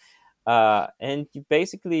result. And you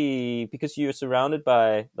basically, because you're surrounded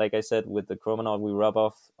by, like I said, with the Chromonaut, we rub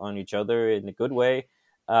off on each other in a good way.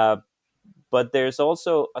 Uh, but there's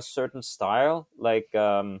also a certain style, like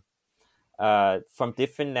from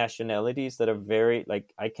different nationalities that are very,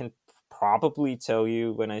 like, I can probably tell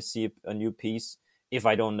you when I see a new piece, if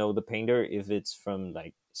I don't know the painter, if it's from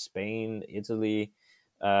like Spain, Italy,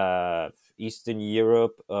 uh, Eastern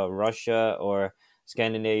Europe, Russia, or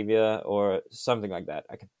Scandinavia, or something like that.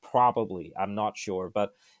 I could probably, I'm not sure,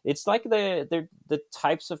 but it's like the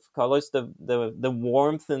types of colors, the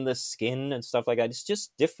warmth in the skin and stuff like that. It's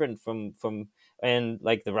just different from and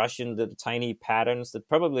like the Russian, the tiny patterns that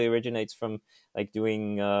probably originates from like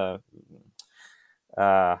doing uh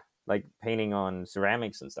like painting on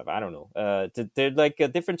ceramics and stuff. I don't know. They're like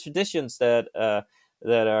different traditions that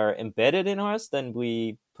are embedded in us than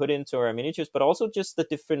we put into our miniatures, but also just the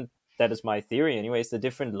different. That is my theory, anyways. The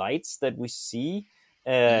different lights that we see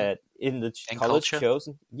in the And colors culture.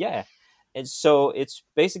 chosen. Yeah, and so it's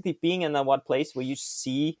basically being in that one place where you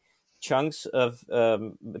see chunks of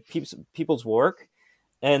people's work,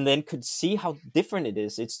 and then could see how different it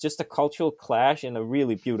is. It's just a cultural clash in a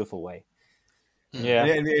really beautiful way. Mm.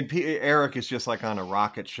 Yeah, Eric is just like on a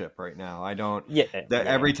rocket ship right now. I don't. yeah, That yeah,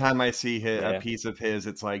 every time I see a yeah, piece of his,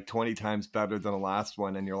 it's like 20 times better than the last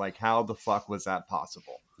one, and you're like, how the fuck was that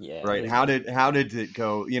possible? yeah. Right? How did it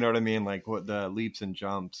go? You know what I mean? Like what the leaps and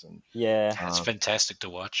jumps and Yeah, That's fantastic to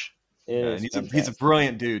watch. it yeah, and is he's a fantastic.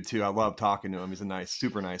 brilliant dude too. I love talking to him. He's a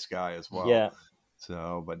super nice guy as well. Yeah,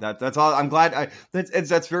 So, but that's all. I'm glad.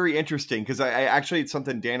 That's very interesting because I actually, it's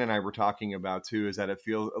something Dan and I were talking about too. Is that it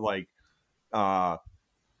feels like uh,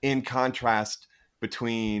 in contrast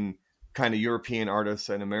between kind of European artists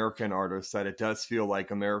and American artists, that it does feel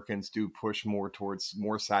like Americans do push more towards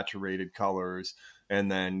more saturated colors,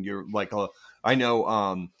 and then you're like I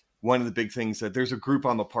know one of the big things that there's a group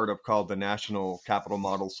I'm a part of called the National Capital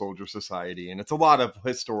Model Soldier Society, and it's a lot of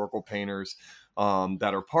historical painters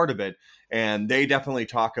that are part of it, and they definitely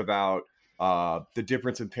talk about the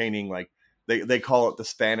difference in painting. Like they call it the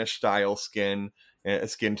Spanish style skin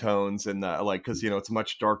tones, and like, because it's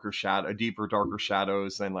much darker deeper darker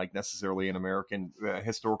shadows than like necessarily an American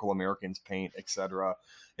historical Americans paint, etc.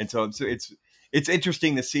 And so it's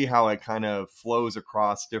interesting to see how it kind of flows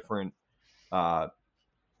across different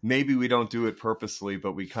maybe we don't do it purposely,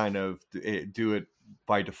 but we kind of do it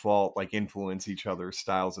by default, like influence each other's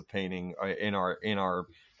styles of painting in our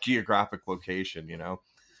geographic location.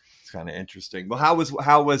 It's kind of interesting. Well, how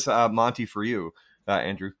was Monty for you,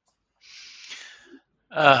 Andrew?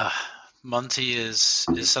 Uh, Monty is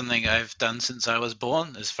something I've done since I was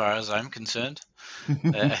born, as far as I'm concerned.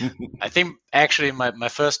 I think actually my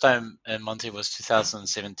first time in Monty was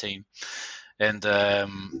 2017, and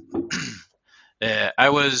I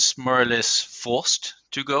was more or less forced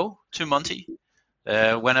to go to Monty.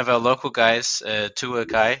 One of our local guys, Tua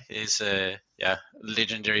Kai, is a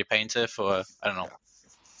legendary painter for, I don't know,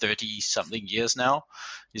 30 something years now.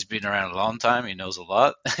 He's been around a long time. He knows a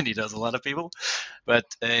lot, and he knows a lot of people.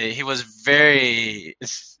 But he was very,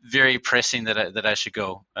 very pressing that I should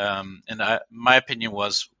go. My opinion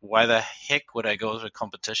was, why the heck would I go to a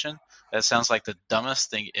competition? That sounds like the dumbest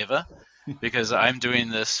thing ever. Because I'm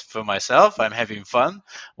doing this for myself. I'm having fun.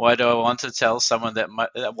 Why do I want to tell someone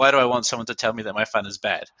why do I want someone to tell me that my fun is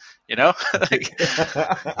bad? Like,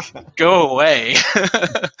 go away.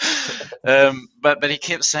 But he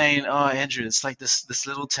kept saying, "Oh, Andrew, it's like this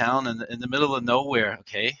little town in the middle of nowhere."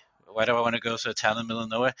 Okay, why do I want to go to a town in the middle of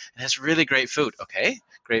nowhere? It has really great food. Okay,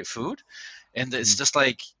 great food, and it's just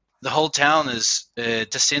like the whole town is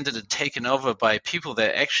descended and taken over by people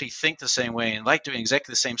that actually think the same way and like doing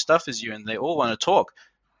exactly the same stuff as you, and they all want to talk.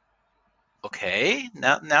 Okay,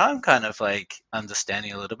 now I'm kind of like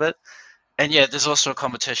understanding a little bit. And yeah, there's also a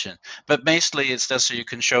competition, but mostly it's just so you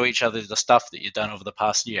can show each other the stuff that you've done over the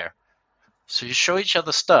past year. So you show each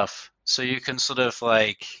other stuff, so you can sort of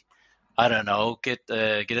like, I don't know, get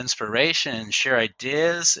inspiration and share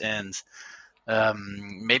ideas and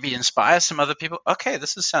maybe inspire some other people. Okay,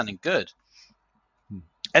 this is sounding good.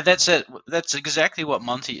 And that's it. That's exactly what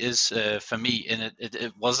Monty is for me, and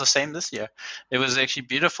it was the same this year. It was actually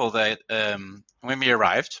beautiful that when we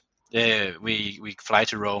arrived, we fly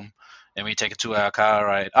to Rome, and we take a 2-hour car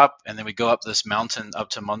ride up, and then we go up this mountain up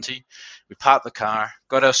to Monty. We park the car,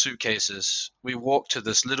 got our suitcases. We walk to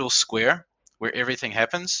this little square where everything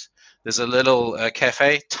happens. There's a little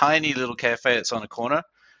cafe, tiny little cafe. It's on a corner.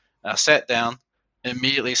 I sat down,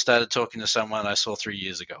 immediately started talking to someone I saw 3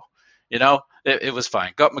 years ago. It was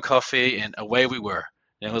fine. Got my coffee, and away we were.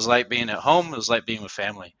 It was like being at home. It was like being with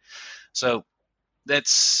family. So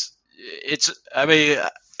I mean,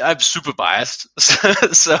 I'm super biased,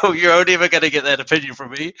 so you're only ever going to get that opinion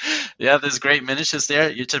from me. Yeah, there's great miniatures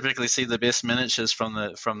there. You typically see the best miniatures from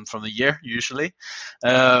the year usually.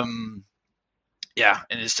 Yeah,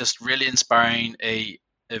 and it's just really inspiring. A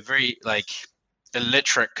very like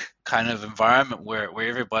electric kind of environment where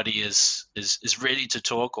everybody is ready to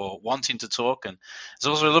talk or wanting to talk. And it's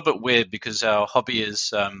also a little bit weird because our hobby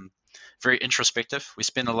is very introspective. We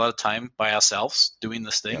spend a lot of time by ourselves doing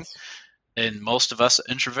this thing. Yes. And most of us are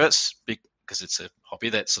introverts because it's a hobby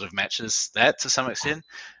that sort of matches that to some extent.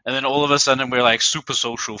 And then all of a sudden we're like super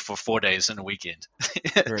social for 4 days in a weekend.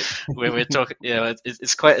 Right. Where we're talking,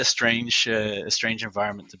 it's quite a strange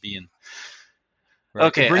environment to be in. Right.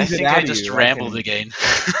 Okay, I think I just rambled again.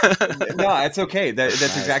 No, it's okay. That's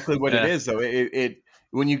exactly what it is, though. It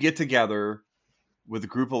when you get together with a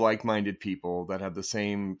group of like-minded people that have the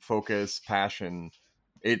same focus, passion,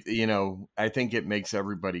 I think it makes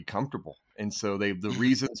everybody comfortable. And so the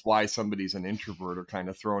reasons why somebody's an introvert are kind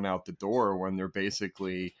of thrown out the door when they're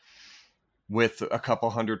basically with a couple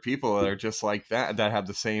hundred people that are just like that have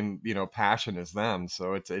the same, passion as them.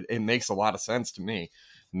 So it makes a lot of sense to me.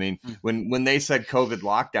 I mean, when they said COVID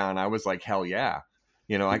lockdown, I was like, hell yeah.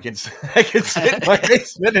 I can sit in my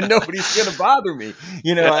basement and nobody's going to bother me.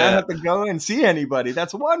 I don't have to go and see anybody.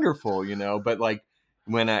 That's wonderful, But like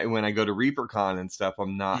when I go to ReaperCon and stuff,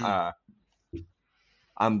 I'm not.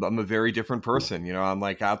 I'm a very different person. I'm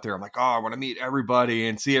like out there. I'm like, oh, I want to meet everybody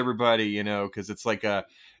and see everybody. Because it's like that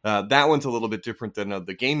one's a little bit different than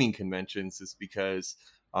the gaming conventions. Is because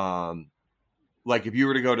like if you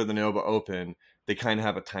were to go to the Nova Open, they kind of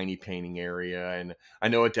have a tiny painting area. And I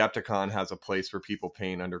know Adepticon has a place where people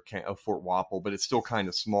paint under Fort Wapple, but it's still kind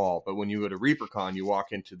of small. But when you go to ReaperCon, you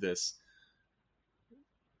walk into this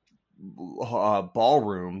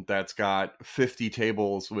ballroom that's got 50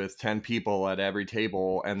 tables with 10 people at every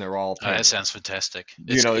table, and they're all painting. That sounds fantastic.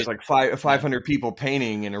 There's like 500 people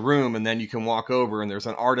painting in a room, and then you can walk over and there's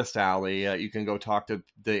an artist alley. You can go talk to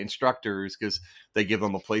the instructors because they give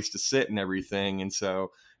them a place to sit and everything. And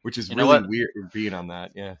so, which is really weird being on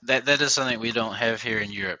that. Yeah, that is something we don't have here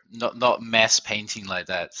in Europe. Not mass painting like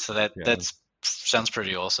that. So that sounds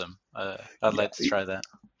pretty awesome. I'd like to try that.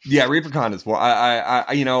 Yeah, ReaperCon as well.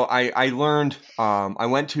 I learned. I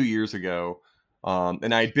went 2 years ago,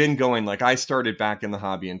 and I'd been going. Like I started back in the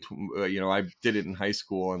hobby, and I did it in high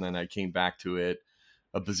school, and then I came back to it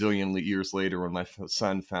a bazillion years later when my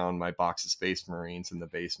son found my box of Space Marines in the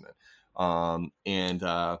basement.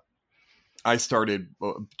 I started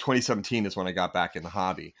 2017 is when I got back in the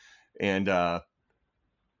hobby, and I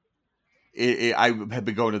had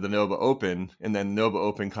been going to the Nova Open, and then Nova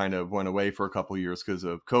Open kind of went away for a couple of years because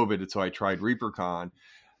of COVID. And so I tried ReaperCon.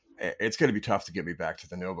 It's going to be tough to get me back to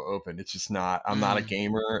the Nova Open. It's just not. I'm not a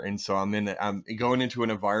gamer, and so I'm going into an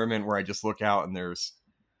environment where I just look out and there's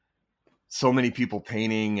so many people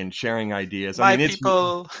painting and sharing ideas. My I mean,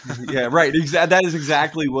 people. yeah, right. That is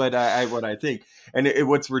exactly what I think. And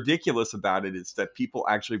what's ridiculous about it is that people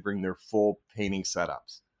actually bring their full painting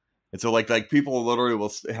setups. And so like people literally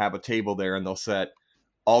will have a table there and they'll set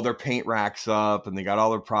all their paint racks up and they got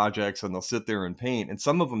all their projects and they'll sit there and paint. And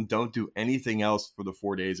some of them don't do anything else for the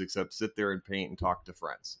 4 days except sit there and paint and talk to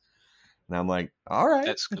friends. And I'm like, all right,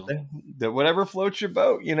 That's cool. Whatever floats your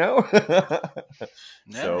boat, you know?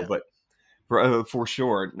 So, but for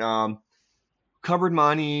sure. Covered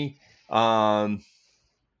money. Have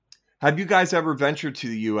you guys ever ventured to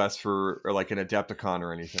the US for like an Adepticon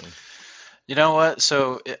or anything? You know what?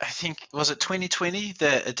 So I think, was it 2020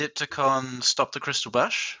 that Adepticon stopped the Crystal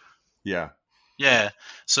Brush? Yeah. Yeah.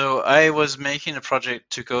 So I was making a project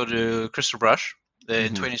to go to Crystal Brush in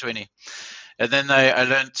 2020. And then I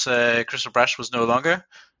learned Crystal Brush was no longer.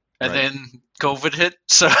 And then COVID hit.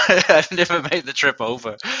 So I've never made the trip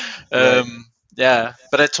over. Yeah,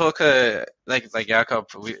 but I talk like Jakob.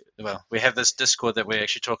 We have this Discord that we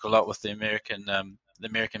actually talk a lot with the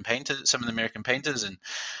American painters, some of the American painters, and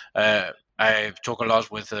I talk a lot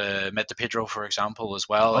with Matt DePedro, for example, as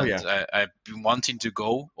well. I've been wanting to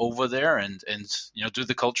go over there and do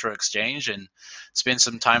the cultural exchange and spend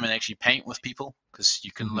some time and actually paint with people, because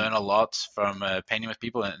you can learn a lot from painting with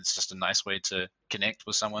people, and it's just a nice way to connect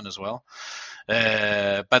with someone as well.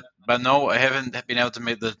 But no, I haven't been able to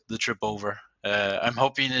make the trip over. I'm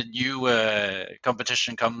hoping a new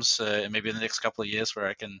competition comes maybe in the next couple of years where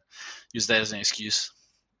I can use that as an excuse.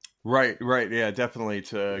 Right. Yeah, definitely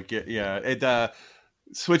to get,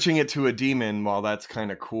 switching it to a demon, while that's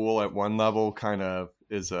kind of cool at one level, kind of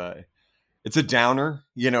it's a downer,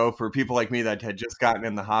 for people like me that had just gotten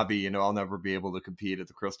in the hobby. I'll never be able to compete at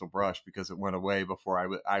the Crystal Brush because it went away before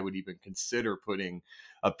I would even consider putting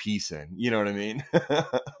a piece in, you know what I mean?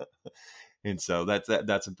 And so that's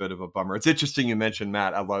a bit of a bummer. It's interesting you mentioned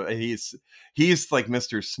Matt. I love he's like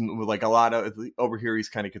Mr. Smooth. Like a lot of over here, he's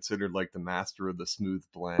kind of considered like the master of the smooth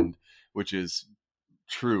blend, which is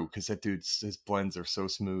true because that dude's his blends are so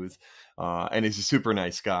smooth, and he's a super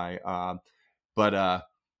nice guy.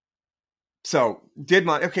 So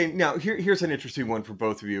okay. Now here's an interesting one for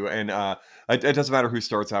both of you, and it doesn't matter who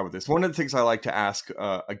starts out with this. One of the things I like to ask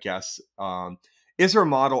a guest. Is there a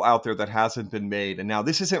model out there that hasn't been made? And now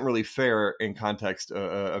this isn't really fair in context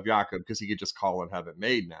of Jakob, because he could just call and have it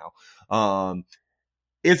made now.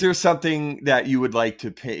 Is there something that you would like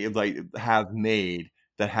to have made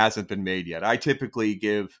that hasn't been made yet? I typically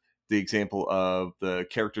give the example of the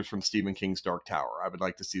characters from Stephen King's Dark Tower. I would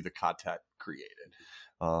like to see the Katet created.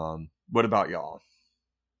 What about y'all?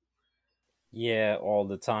 Yeah, all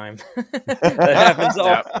the time. That happens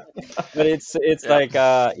all. But it's like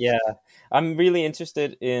I'm really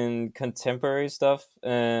interested in contemporary stuff,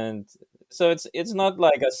 and so it's not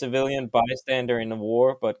like a civilian bystander in a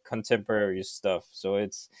war, but contemporary stuff. So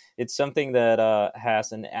it's something that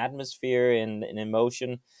has an atmosphere and an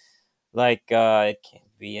emotion. Like it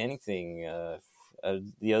can't be anything.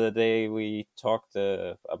 The other day we talked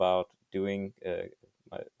about doing.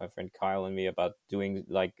 My friend Kyle and me about doing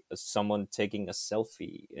like someone taking a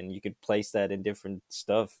selfie, and you could place that in different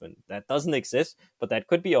stuff, and that doesn't exist, but that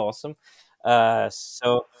could be awesome. That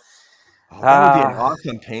would be an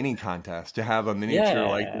awesome painting contest, to have a miniature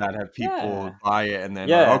like that, have people buy it, and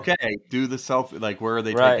then okay, do the selfie. Like, where are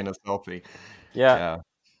they taking a selfie? Yeah,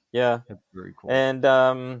 that's very cool.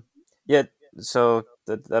 And so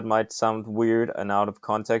that might sound weird and out of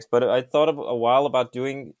context, but I thought a while about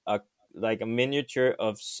doing a miniature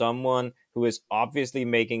of someone who is obviously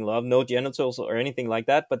making love, no genitals or anything like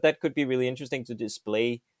that, but that could be really interesting to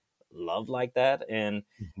display love like that. And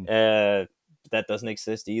that doesn't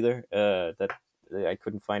exist either. That I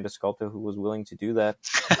couldn't find a sculptor who was willing to do that.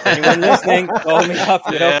 Anyone listening, call me up.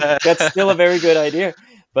 That's still a very good idea.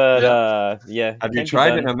 But have you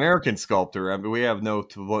tried an American sculptor? I mean, we have no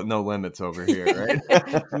limits over here,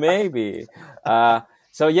 right? Maybe.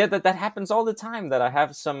 So that happens all the time, that I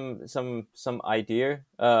have some idea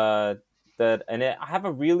and I have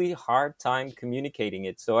a really hard time communicating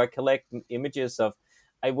it. So I collect images of,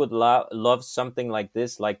 I would love something like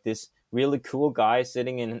this really cool guy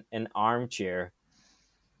sitting in an armchair.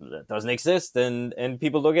 That doesn't exist, and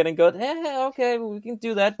people look at it and go, okay, we can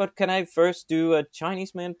do that, but can I first do a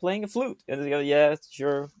Chinese man playing a flute? And they go, yeah,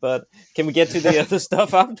 sure, but can we get to the other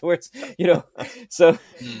stuff afterwards? So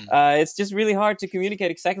it's just really hard to communicate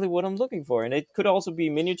exactly what I'm looking for. And it could also be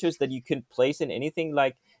miniatures that you can place in anything,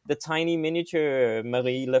 like the tiny miniature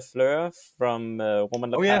Marie Lafleur from Roman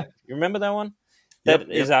Le Cat. You remember that one?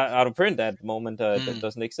 that is out of print at the moment. That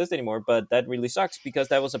doesn't exist anymore, but that really sucks because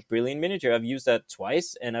that was a brilliant miniature. I've used that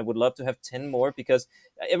twice, and I would love to have 10 more because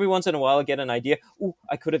every once in a while I get an idea. Ooh,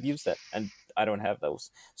 I could have used that, and I don't have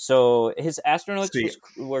those. So his astronauts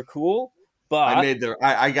were cool. But I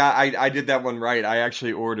did that one right. I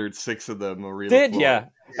actually ordered 6 of them. I did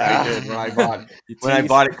when I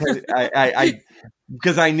bought it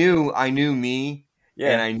because I knew me.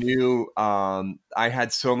 Yeah. And I knew I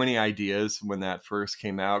had so many ideas when that first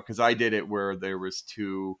came out because I did it where there was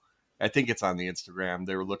 2. I think it's on the Instagram.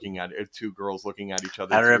 They were looking at it, 2 girls looking at each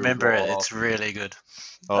other. I remember it. It's really good.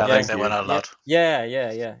 Oh, I like that one a lot. Yeah.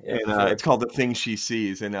 And it's called The Thing She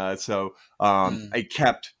Sees, and I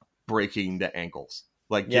kept breaking the ankles,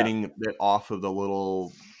 like getting it off of the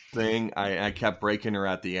little thing. I kept breaking her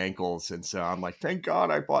at the ankles, and so I'm like, thank God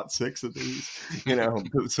I bought 6 of these,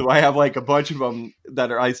 so I have like a bunch of them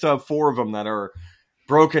I still have 4 of them that are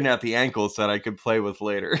broken at the ankles that I could play with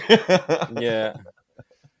later.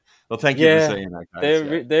 Well, thank you for saying that,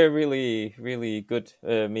 guys. They're really, really good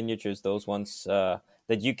miniatures, those ones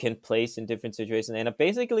that you can place in different situations. And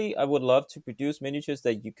basically, I would love to produce miniatures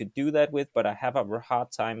that you could do that with, but I have a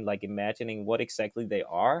hard time like imagining what exactly they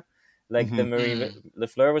are. Like the Marie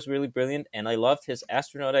Lafleur was really brilliant, and I loved his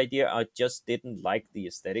astronaut idea. I just didn't like the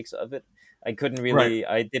aesthetics of it. I couldn't really.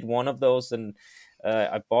 Right. I did one of those, and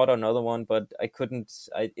I bought another one, but I couldn't.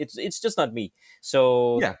 It's just not me.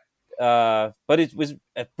 So but it was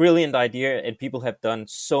a brilliant idea, and people have done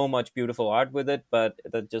so much beautiful art with it, but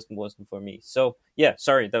that just wasn't for me. So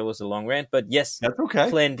sorry, that was a long rant, but yes, that's okay.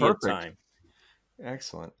 Plenty of time.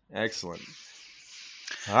 Excellent.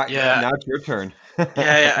 All right, now it's your turn.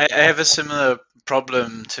 I have a similar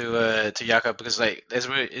problem to Jakob because, like,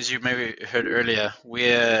 as you maybe heard earlier,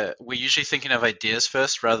 we're usually thinking of ideas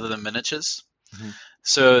first rather than miniatures. Mm-hmm.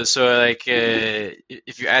 So like,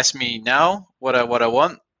 if you ask me now what I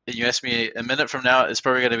want, and you ask me a minute from now, it's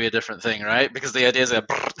probably going to be a different thing, right? Because the ideas are,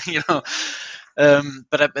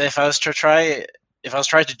 But if I was trying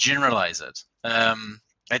to generalize it,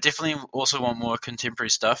 I definitely also want more contemporary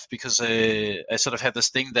stuff because I sort of have this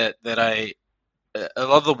thing that a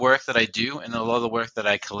lot of the work that I do and a lot of the work that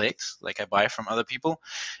I collect, like I buy from other people,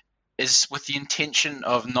 is with the intention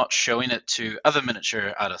of not showing it to other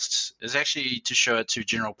miniature artists, is actually to show it to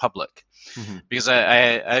general public. Mm-hmm. Because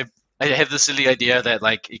I have this silly idea that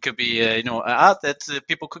like it could be art that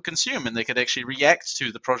people could consume and they could actually react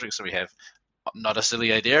to the projects that we have. Not a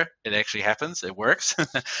silly idea. It actually happens. It works.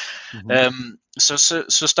 Mm-hmm. So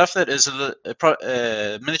stuff that is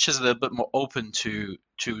miniatures are a little bit more open to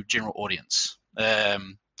general audience.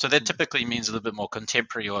 So that typically means a little bit more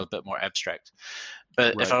contemporary or a bit more abstract.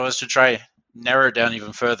 But if I was to try narrow it down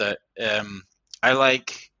even further, I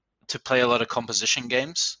like to play a lot of composition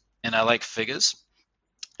games and I like figures.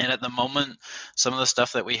 And at the moment, some of the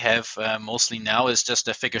stuff that we have mostly now is just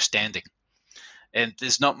a figure standing. And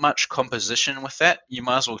there's not much composition with that. You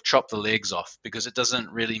might as well chop the legs off because it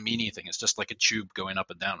doesn't really mean anything. It's just like a tube going up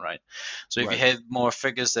and down, right? So if you have more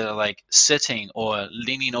figures that are like sitting or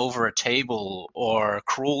leaning over a table or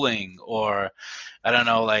crawling or, I don't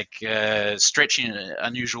know, like stretching in an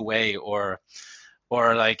unusual way or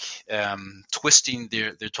like twisting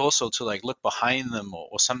their torso to like look behind them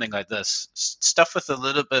or something like this. Stuff with a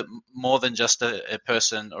little bit more than just a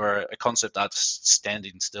person or a concept artist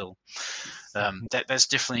standing still. That's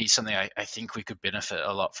definitely something I think we could benefit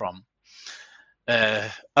a lot from.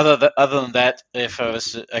 Other than that, if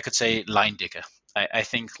I could say line decker. I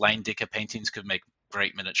think line decker paintings could make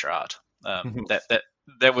great miniature art.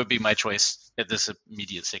 That would be my choice at this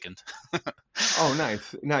immediate second. Oh,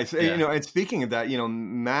 nice. Yeah. And speaking of that,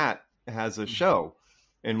 Matt has a show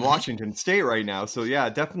in Washington State right now. So yeah,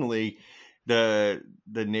 definitely the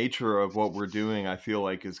nature of what we're doing, I feel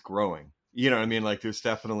like, is growing. You know what I mean? Like there's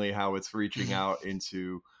definitely how it's reaching out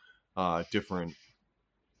into different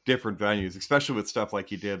venues, especially with stuff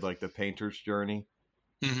like you did, like the Painter's Journey.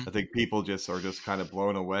 Mm-hmm. I think people are just kind of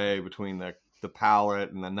blown away between the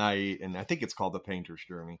palette and the night, and I think it's called the Painter's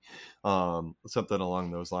Journey, something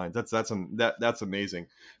along those lines. That's amazing.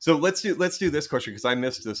 So let's do this question because I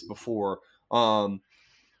missed this before.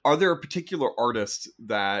 Are there particular artists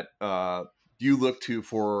that you look to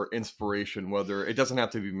for inspiration? Whether it doesn't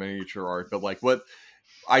have to be miniature art, but like what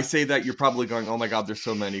I say that you're probably going, oh my God, there's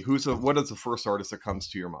so many. What is the first artist that comes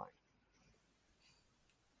to your mind?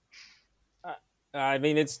 I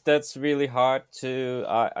mean, that's really hard to.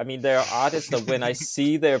 I mean, there are artists that when I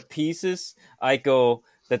see their pieces, I go,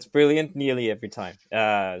 "That's brilliant!" Nearly every time.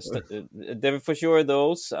 There for sure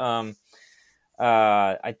those.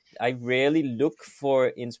 I rarely look for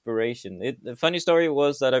inspiration. The funny story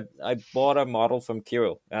was that I bought a model from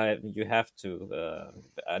Kiro. You have to,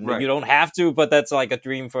 Right. you don't have to, but that's like a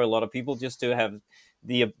dream for a lot of people, just to have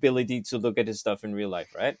the ability to look at his stuff in real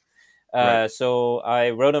life, right? Right. So I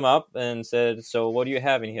wrote him up and said, "So what do you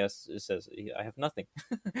have?" And he says, "I have nothing,"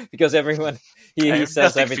 because everyone I he have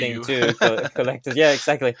sells nothing for everything you. to collectors. Yeah,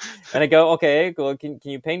 exactly. And I go, "Okay, cool. Can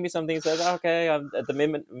you paint me something?" He says, "Okay." At the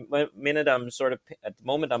minute I'm sort of at the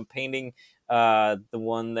moment I'm painting the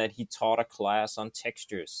one that he taught a class on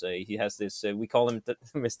textures. He has this. We call him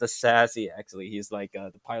Mr. Sassy. Actually, he's like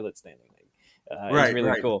the pilot standing there. He's Right. really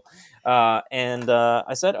Right. cool. And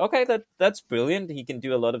I said, okay, that's brilliant. He can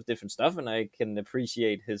do a lot of different stuff, and I can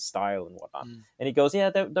appreciate his style and whatnot. Mm. And he goes,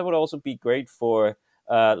 yeah, that would also be great for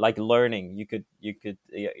like learning. You could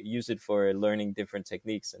use it for learning different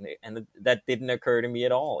techniques, and that didn't occur to me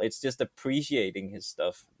at all. It's just appreciating his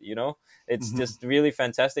stuff. It's Mhm. just really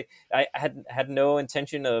fantastic. I had no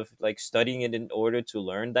intention of like studying it in order to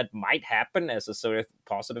learn. That might happen as a sort of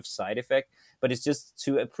positive side effect, but it's just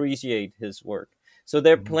to appreciate his work. So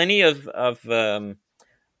there are Mhm. plenty of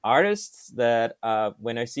artists that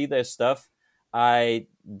when I see their stuff,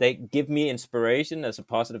 they give me inspiration as a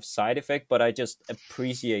positive side effect, but I just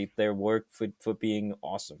appreciate their work for being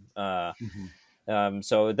awesome. Mhm.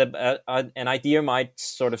 So an idea might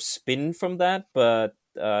sort of spin from that, but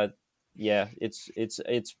yeah,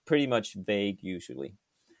 it's pretty much vague usually.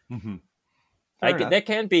 Mhm. Fair enough. There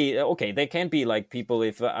can be okay. There can be like people.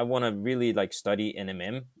 If I want to really like study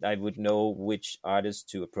NMM, I would know which artist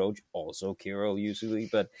to approach. Also, Kirill usually,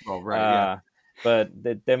 Well, right. Yeah. uh,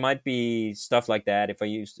 there might be stuff like that. If I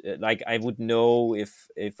used like, I would know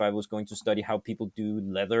if I was going to study how people do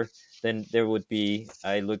leather, then there would be.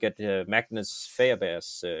 I look at Magnus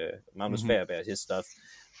Fairbear's, Magnus Mhm. Fairbear's his stuff,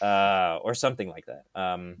 or something like that.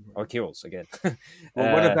 Or Kirill's again.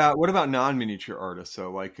 Well, uh, what about non-miniature artists?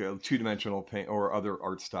 So like two-dimensional paint or other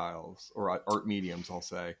art styles or art mediums, I'll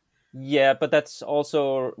say. Yeah, but that's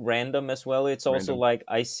also random as well. It's also Random. like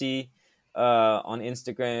I see on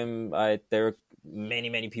Instagram, there are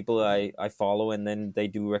many people I follow, and then they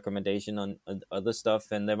do recommendation on other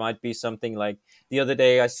stuff. And there might be something like the other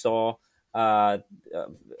day I saw uh,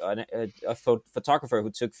 a photographer who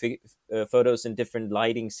took photos in different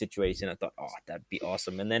lighting situations. I thought, oh, that'd be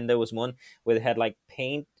awesome. And then there was one where they had like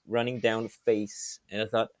paint running down face, and I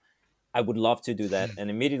thought, I would love to do that, and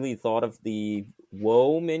immediately thought of the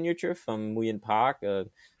Woe miniature from Nguyen Park.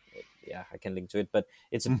 Yeah, I can link to it, but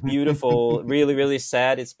it's a beautiful, really, really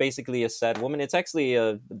sad. It's basically a sad woman. It's actually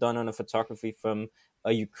done on a photography from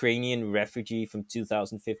a Ukrainian refugee from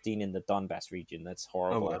 2015 in the Donbass region. That's Oh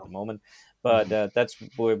horrible at the wow. moment, but that's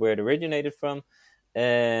where it originated from.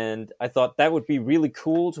 And I thought that would be really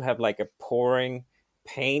cool to have like a pouring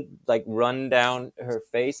paint like run down her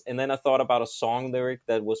face. And then I thought about a song lyric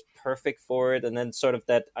that was perfect for it, and then sort of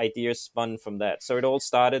that idea spun from that. So it all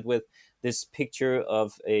started with this picture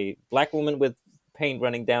of a black woman with paint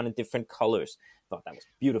running down in different colors. I thought that was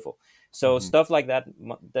beautiful. So Mhm. stuff like that,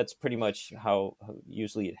 that's pretty much how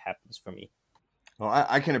usually it happens for me. Well,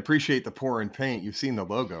 I can appreciate the pour and paint. You've seen the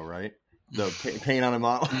logo, right? The paint on a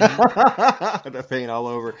model, Mhm. the paint all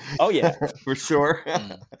over, Oh yeah. for sure.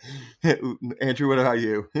 Mm. Andrew, what about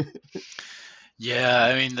you? Yeah,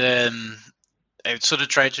 I mean, I would sort of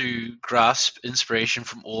try to grasp inspiration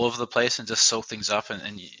from all over the place and just sew things up and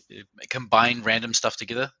combine random stuff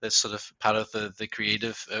together. That's sort of part of the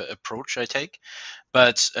creative approach I take.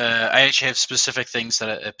 But I actually have specific things that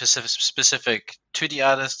are specific 2D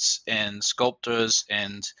artists and sculptors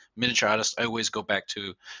and miniature artists I always go back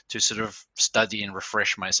to sort of study and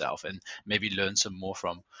refresh myself and maybe learn some more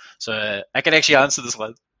from. So I can actually answer this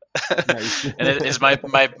one. Nice. And it is my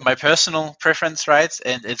personal preference, right?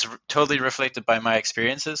 And it's totally reflected by my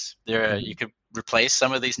experiences. You could replace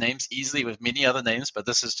some of these names easily with many other names, but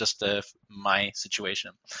this is just my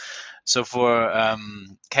situation. So for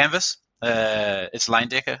canvas, it's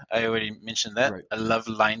Leindecker. I already mentioned that. Right. I love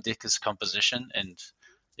Leindecker's composition and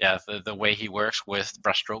yeah, the way he works with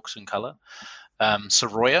brushstrokes and color.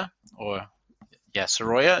 Soroya,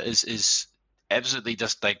 Soroya is absolutely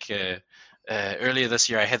just like. Earlier this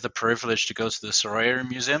year, I had the privilege to go to the Soroya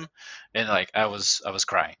Museum, and like I was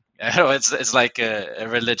crying. It's like a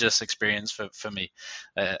religious experience for me.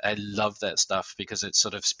 I love that stuff because it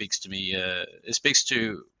sort of speaks to me. It speaks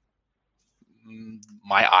to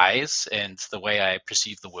my eyes and the way I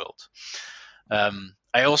perceive the world.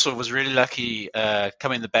 I also was really lucky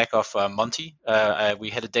coming the back of Monty. We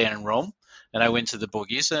had a day in Rome, and I went to the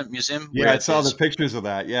Borghese Museum Yeah, I where saw the pictures of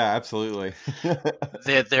that. Yeah, absolutely.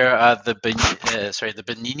 there are the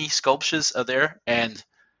Bernini sculptures are there, and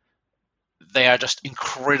they are just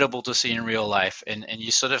incredible to see in real life, and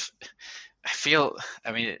you sort of I feel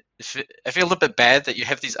I feel a little bit bad that you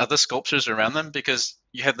have these other sculptures around them, because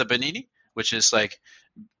you have the Bernini, which is like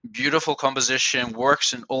beautiful composition,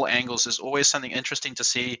 works in all angles. There's always something interesting to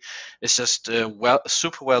see. It's just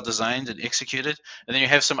super well designed and executed. And then you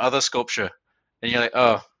have some other sculpture, and you're like,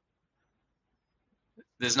 oh,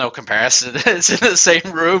 there's no comparison. It's in the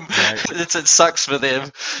same room. Right. It sucks for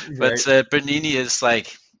them. Right. But Bernini is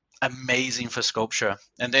like amazing for sculpture.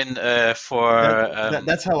 And then that's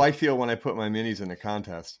how I feel when I put my minis in a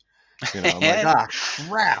contest. You know, I'm like,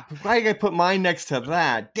 crap! Why did I put mine next to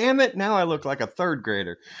that? Damn it! Now I look like a third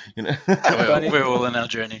grader. You know, we're all in our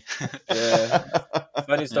journey. Yeah.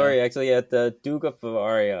 Funny story, actually. At the Duke of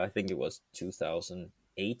Bavaria, I think it was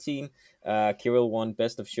 2018. Kirill won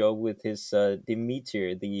Best of Show with his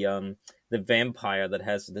Demeter, the vampire that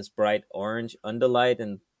has this bright orange underlight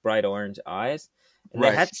and bright orange eyes. And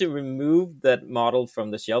they had to remove that model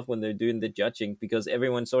from the shelf when they're doing the judging, because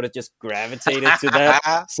everyone sort of just gravitated to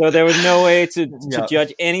that. So there was no way to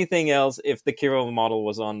judge anything else if the Kirill model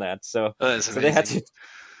was on that. So they had to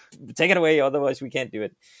take it away, otherwise we can't do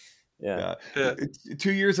it. Yeah.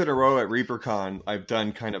 2 years in a row at ReaperCon, I've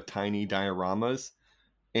done kind of tiny dioramas.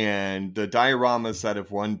 And the dioramas that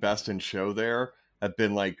have won Best in Show there have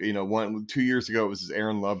been like, 2 years ago, it was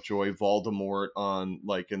Aaron Lovejoy, Voldemort on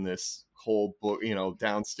like in this whole book,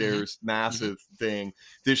 downstairs massive thing.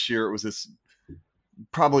 This year it was this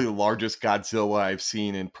probably the largest Godzilla I've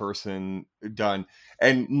seen in person done.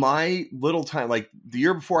 And my little time, like the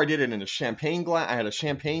year before I did it in a champagne glass, I had a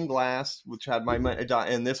champagne glass, which had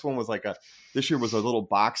and this one was this year was a little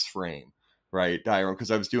box frame, right? Diorama,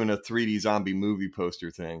 because I was doing a 3D zombie movie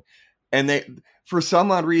poster thing. And for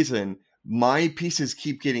some odd reason, my pieces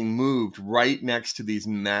keep getting moved right next to these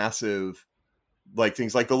massive like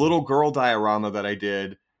things. Like the little girl diorama that I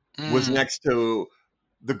did was next to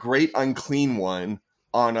the Great Unclean one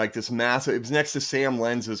on like this massive, it was next to Sam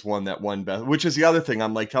Lenz's one that won Best, which is the other thing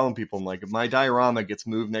I'm like telling people, I'm like, if my diorama gets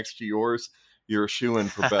moved next to yours, you're a shoo-in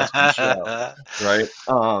for Best in Show, right?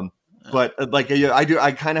 But like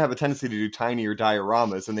I kind of have a tendency to do tinier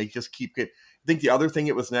dioramas, and they just keep I think the other thing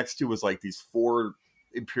it was next to was like these 4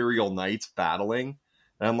 Imperial Knights battling,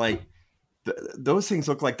 and I'm like, those things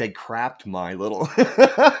look like they crapped my little,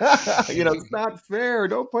 it's not fair.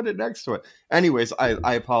 Don't put it next to it. Anyways,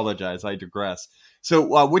 I apologize. I digress.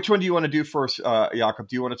 So which one do you want to do first, Jakob?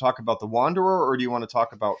 Do you want to talk about the Wanderer, or do you want to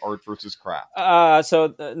talk about art versus craft?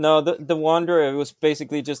 No, the Wanderer was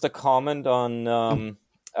basically just a comment on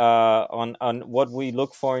what we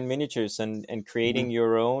look for in miniatures and creating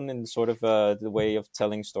your own, and sort of the way of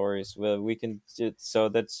telling stories. Well, we can so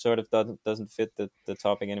that sort of doesn't fit the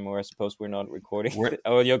topic anymore. I suppose we're not recording.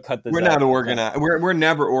 You'll cut this. We're not organized. We're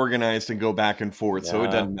never organized and go back and forth, so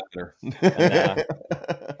it doesn't matter.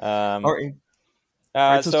 All right.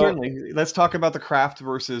 So certainly, let's talk about the craft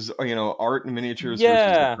versus art and miniatures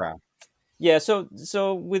versus the craft. Yeah, so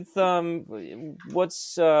with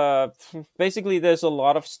what's basically, there's a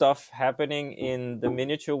lot of stuff happening in the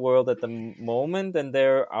miniature world at the moment, and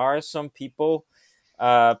there are some people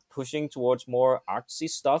pushing towards more artsy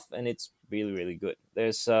stuff, and it's really, really good.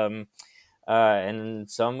 There's and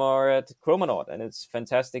some are at Chromanaut, and it's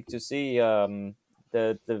fantastic to see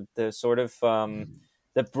the sort of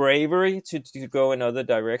the bravery to go in other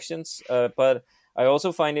directions, but I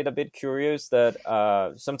also find it a bit curious that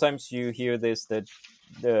sometimes you hear this, that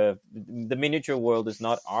the miniature world is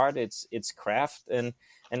not art, it's craft, and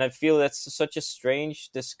I feel that's such a strange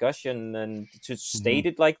discussion, and to state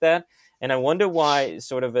it like that. And I wonder why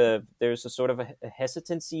there's a sort of a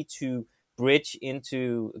hesitancy to bridge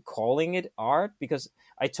into calling it art, because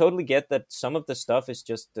I totally get that some of the stuff is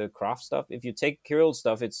just the craft stuff. If you take Kirill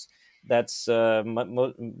stuff, much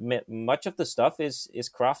of the stuff is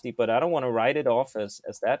crafty, but I don't want to write it off as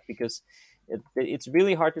that, because it's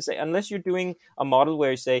really hard to say, unless you're doing a model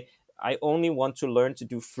where you say, I only want to learn to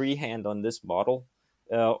do freehand on this model,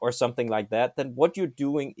 or something like that, then what you're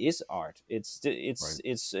doing is art. It's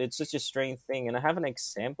such a strange thing. And I have an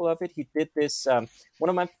example of it. He did this, one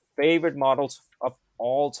of my favorite models of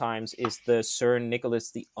all times is the Sir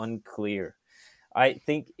Nicholas the Unclear. I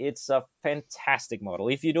think it's a fantastic model.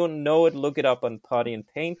 If you don't know it, look it up on Putty and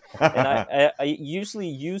Paint. And I usually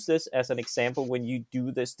use this as an example when you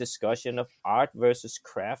do this discussion of art versus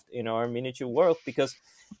craft in our miniature world, because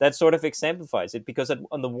that sort of exemplifies it. Because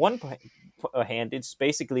on the one hand, it's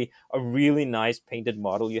basically a really nice painted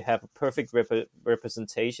model. You have a perfect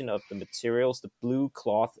representation of the materials. The blue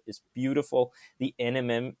cloth is beautiful. The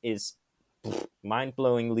NMM is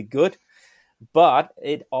mind-blowingly good. but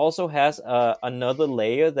it also has another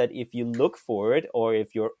layer that if you look for it, or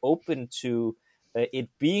if you're open to it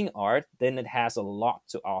being art, then it has a lot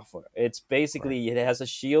to offer. It's Right. basically, it has a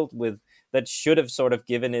shield with that should have sort of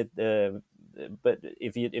given it but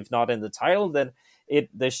if not in the title, then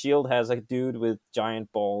the shield has a dude with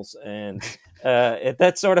giant balls, and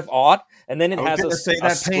that's sort of odd. And then it I was has gonna say a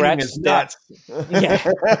that painting scratch is there. nuts. Yeah.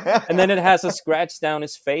 And then it has a scratch down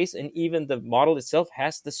his face, and even the model itself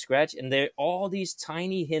has the scratch, and there are all these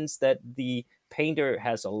tiny hints that the painter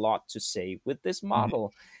has a lot to say with this Mhm.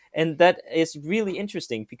 model. And that is really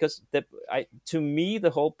interesting, because to me,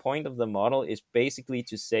 the whole point of the model is basically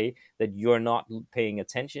to say that you're not paying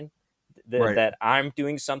attention, Right. that I'm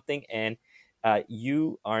doing something, and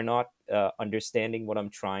you are not understanding what I'm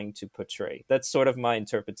trying to portray. That's sort of my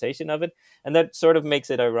interpretation of it. And that sort of makes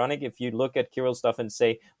it ironic if you look at Kirill's stuff and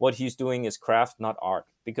say what he's doing is craft, not art,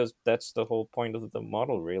 because that's the whole point of the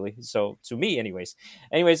model, really. So to me, anyways,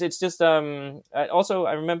 it's just I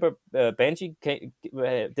remember Banshee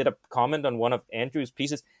did a comment on one of Andrew's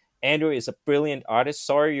pieces. Andrew is a brilliant artist.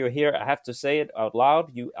 Sorry you're here, I have to say it out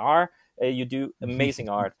loud. You are. You do amazing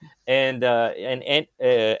art. And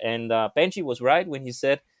Banshee was right when he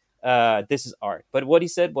said this is art. But what he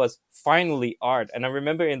said was finally art. And I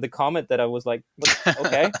remember in the comment that I was like, but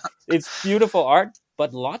okay, it's beautiful art,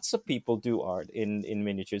 but lots of people do art in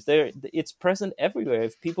miniatures. It's present everywhere.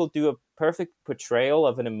 If people do a perfect portrayal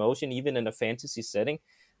of an emotion, even in a fantasy setting,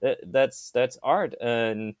 that's art,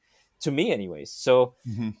 and to me, anyways. So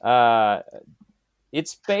Mhm.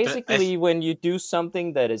 it's But I basically when you do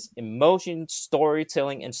something that is emotion,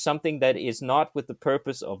 storytelling, and something that is not with the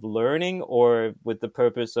purpose of learning or with the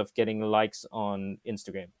purpose of getting likes on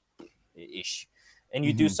Instagram ish. And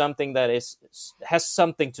you do Mhm. something that has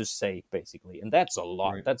something to say, basically. And that's a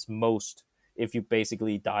lot. Right. That's most, if you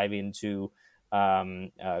basically dive into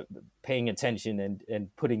um, uh, paying attention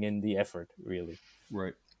and putting in the effort, really.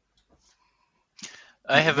 Right.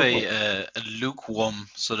 I have Go for it. a lukewarm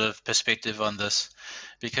sort of perspective on this,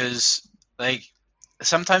 because like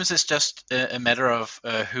sometimes it's just a matter of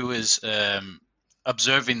who is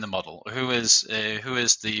observing the model, who is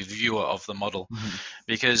the viewer of the model, Mhm.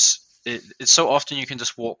 because it's so often you can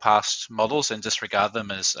just walk past models and disregard them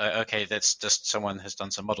as okay, that's just someone has done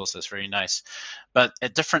some models, that's very nice. But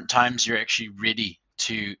at different times you're actually ready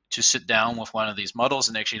to sit down with one of these models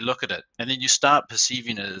and actually look at it, and then you start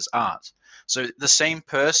perceiving it as art. So the same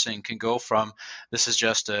person can go from this is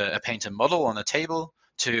just a painted model on a table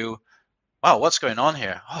to wow, what's going on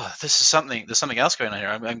here? Oh, this is something. There's something else going on here.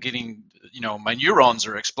 I'm getting, my neurons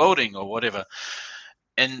are exploding or whatever.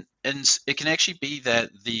 And it can actually be that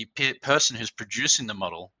the person who's producing the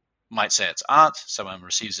model might say it's art. Someone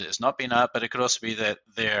receives it as not being art, but it could also be that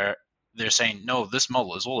they're saying no, this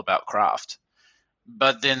model is all about craft.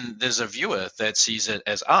 But then there's a viewer that sees it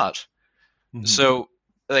as art. Mhm. So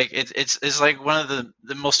like it's like one of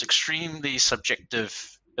the most extremely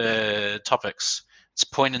subjective topics. It's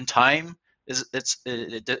point in time is it's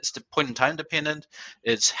the point in time dependent.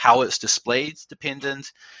 It's how it's displayed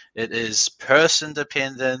dependent. It is person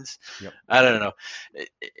dependent. Yep. I don't know.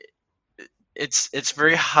 It's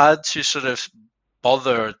very hard to sort of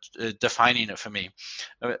bother defining it for me.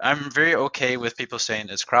 I'm very okay with people saying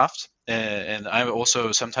it's craft, and I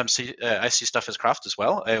also sometimes see I see stuff as craft as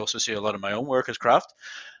well. I also see a lot of my own work as craft,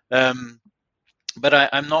 but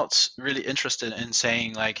I'm not really interested in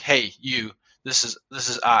saying like, "Hey, you, this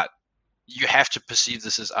is art. You have to perceive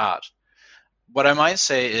this as art." What I might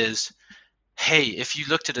say is, "Hey, if you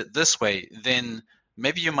looked at it this way, then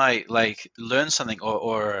maybe you might like learn something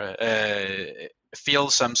or feel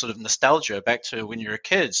some sort of nostalgia back to when you were a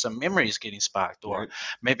kid, some memories getting sparked, or Right.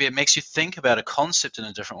 maybe it makes you think about a concept in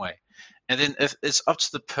a different way." And then if it's up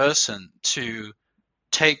to the person to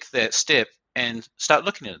take that step and start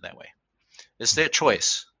looking at it that way. It's their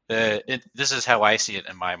choice. This is how I see it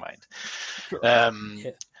in my mind. Sure. Um,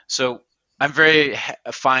 Yeah. so I'm very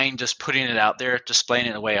fine just putting it out there, displaying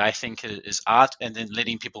it in a way I think is art, and then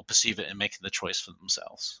letting people perceive it and making the choice for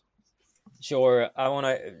themselves. Sure, I want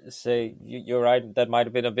to say you're right. That might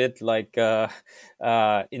have been a bit like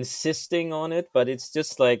insisting on it, but it's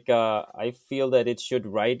just like I feel that it should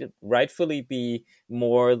rightfully be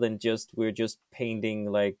more than just we're just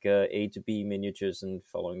painting like A to B miniatures and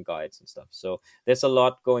following guides and stuff. So there's a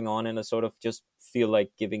lot going on, and I sort of just feel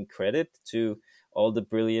like giving credit to all the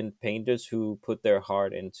brilliant painters who put their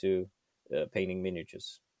heart into painting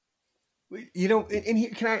miniatures. And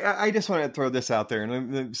here, can I just want to throw this out there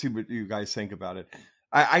and let me see what you guys think about it.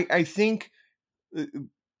 I think uh,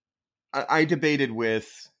 I debated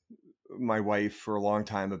with my wife for a long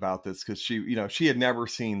time about this because she had never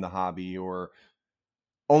seen the hobby,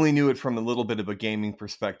 only knew it from a little bit of a gaming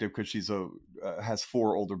perspective because she's has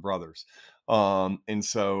 4 older brothers. And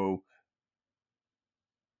so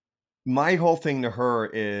my whole thing to her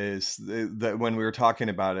is that when we were talking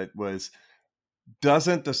about it was,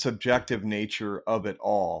 doesn't the subjective nature of it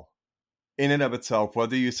all, in and of itself,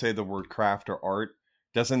 whether you say the word craft or art,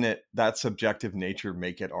 doesn't it, that subjective nature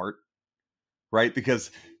make it art? Right?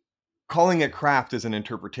 Because calling it craft is an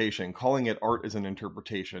interpretation. Calling it art is an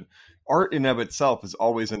interpretation. Art in of itself is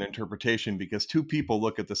always an interpretation because 2 people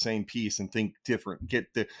look at the same piece and think different.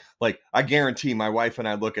 Like, I guarantee my wife and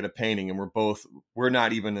I look at a painting and we're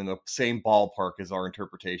not even in the same ballpark as our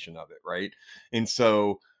interpretation of it, right? And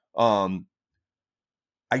so, I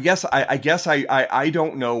guess I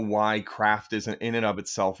don't know why craft isn't in and of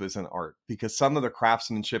itself isn't art, because some of the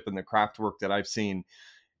craftsmanship and the craft work that I've seen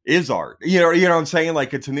is art. You know what I'm saying?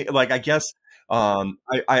 Like, to me, like, I guess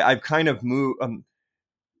I've kind of moved.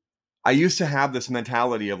 I used to have this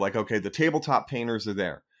mentality of like, okay, the tabletop painters are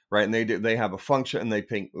there, right? And they have a function and they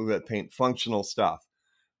paint functional stuff.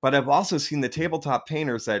 But I've also seen the tabletop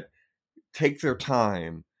painters that take their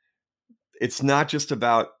time. It's not just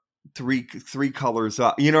about three colors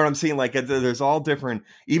up. You know what I'm saying? Like, there's all different.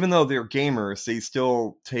 Even though they're gamers, they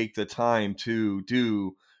still take the time to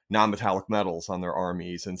do non-metallic metals on their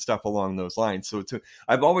armies and stuff along those lines. So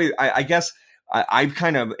I guess I've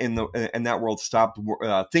kind of in that world stopped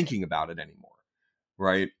thinking about it anymore,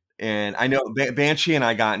 right? And I know Banshee and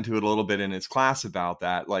I got into it a little bit in his class about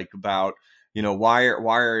that, like about, you know, why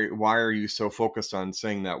are you so focused on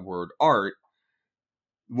saying that word art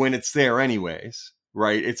when it's there anyways,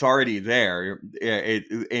 right? It's already there.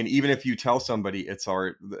 And even if you tell somebody it's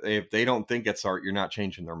art, if they don't think it's art, you're not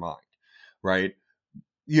changing their mind, right?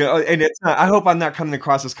 You know, and it's not, I hope I'm not coming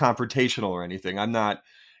across as confrontational or anything. I'm not.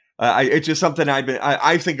 It's just something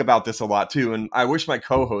I think about this a lot too, and I wish my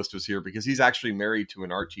co-host was here because he's actually married to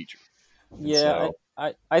an art teacher. Yeah,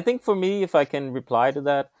 I think for me, if I can reply to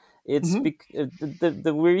that, it's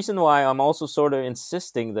the reason why I'm also sort of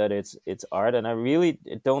insisting that it's art, and I really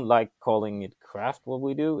don't like calling it craft. What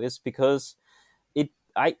we do is because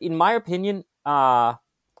in my opinion,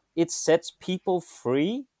 it sets people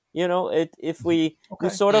free. You know, if we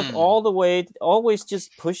sort of all the way always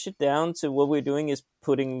just push it down to what we're doing is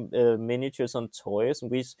putting miniatures on toys,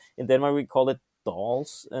 and in Denmark we call it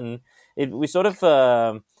dolls, and we sort of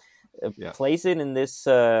place it in this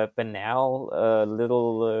banal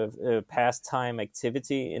little pastime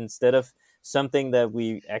activity instead of something that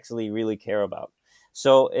we actually really care about.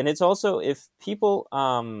 So, and it's also, if people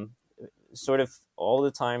sort of all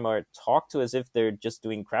the time are talked to as if they're just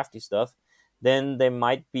doing crafty stuff, then they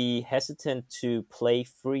might be hesitant to play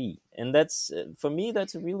free. And that's, for me,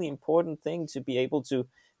 that's a really important thing, to be able to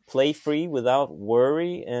play free without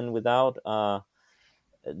worry and without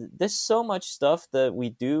there's so much stuff that we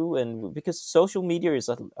do, and because social media is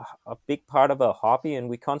a big part of our hobby, and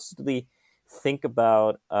we constantly think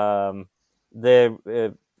about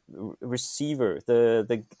the receiver,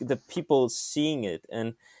 the people seeing it,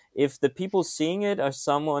 and if the people seeing it are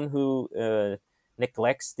someone who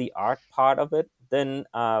neglects the art part of it, then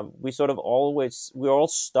we're all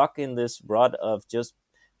stuck in this rut of just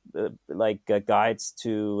guides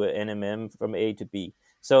to NMM from A to B.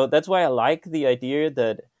 So that's why I like the idea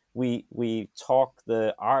that we talk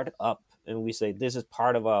the art up and we say this is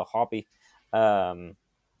part of our hobby, and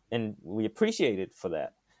we appreciate it for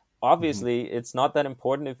that. Obviously, it's not that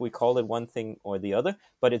important if we call it one thing or the other,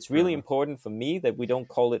 but it's really important for me that we don't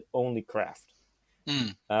call it only craft.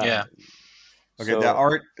 Yeah. Okay,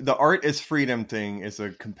 the art is freedom thing is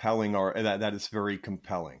a compelling art that is very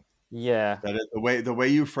compelling. Yeah, that is, the way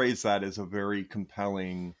you phrase that is a very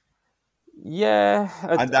compelling. Yeah,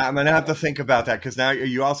 I'm gonna have to think about that, because now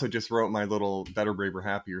you also just wrote my little "Better, Braver,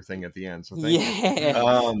 Happier" thing at the end. So thank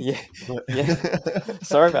you. Yeah.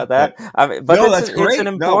 Sorry about that. But no, it's an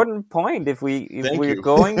important point. If we're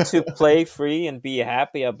going to play free and be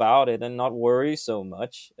happy about it and not worry so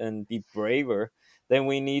much and be braver, then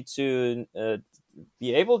we need to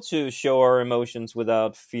be able to show our emotions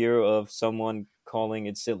without fear of someone calling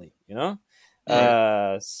it silly. You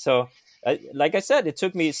know, so. Like I said, it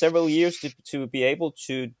took me several years to be able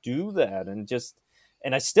to do that, and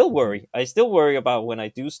I still worry. I still worry about when I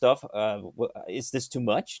do stuff. Is this too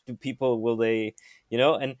much? Will they,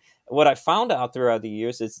 And what I found out throughout the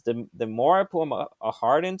years is the more I put a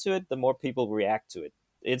heart into it, the more people react to it.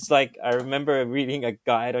 it's like I remember reading a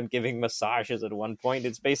guide on giving massages at one point.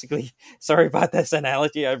 It's basically sorry about this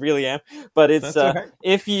analogy, I really am, but it's That's okay.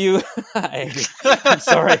 if you I'm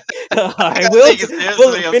sorry, I can't will take it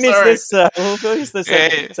seriously, I'm finish sorry. this. We'll finish this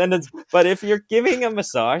Okay. sentence. But if you're giving a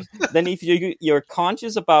massage, then if you're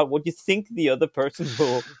conscious about what you think the other person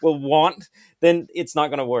will want, then it's not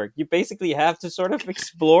going to work. You basically have to sort of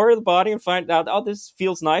explore the body and find out, oh, this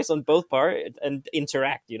feels nice on both parts, and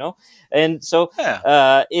interact, And so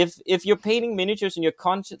Yeah. if you're painting miniatures and you're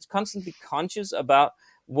constantly conscious about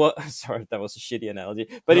what, sorry, that was a shitty analogy,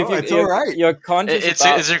 but No, if you, it's all right. you're conscious It's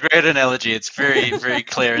about, it's a great analogy. It's very very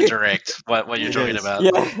clear and direct what you're It talking is. about.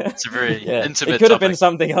 yeah, It's a very yeah, intimate it could have been topic.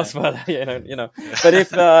 something else, but But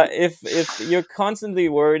if you're constantly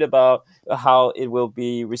worried about how it will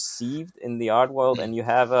be received in the art world, and you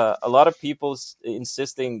have a lot of people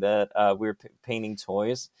insisting that we're painting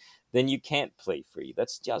toys, then you can't play free.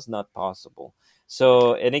 That's just not possible.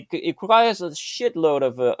 So, and it requires a shitload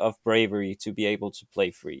of bravery to be able to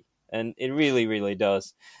play free, and it really, really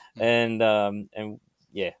does. And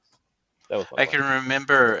yeah, that was my I point. can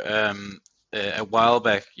remember a while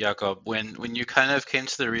back, Jakob, when you kind of came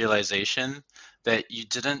to the realization that you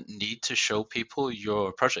didn't need to show people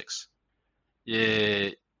your projects.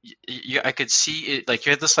 I could see it, like you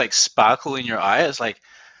had this like sparkle in your eye.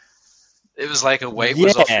 It was like a weight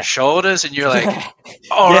was off your Yeah, shoulders, and you're like,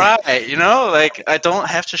 all yeah, right, like I don't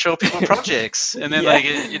have to show people projects, and then yeah.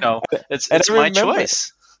 it's And it's I my remember,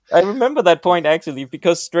 choice. I remember that point actually,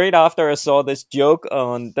 because straight after I saw this joke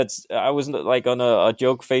I was like on a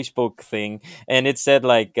joke Facebook thing, and it said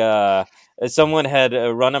like someone had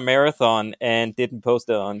run a marathon and didn't post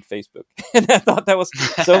it on Facebook, and I thought that was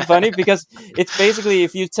so funny because it's basically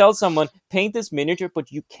if you tell someone paint this miniature,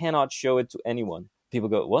 but you cannot show it to anyone, people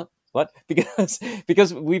go what? What?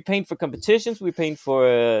 Because we paint for competitions, we paint for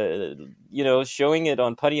showing it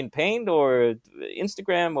on Putty and Paint or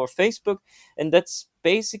Instagram or Facebook, and that's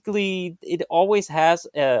basically it. Always has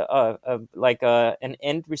an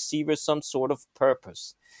end receiver, some sort of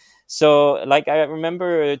purpose. So, like I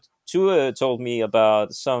remember Tua told me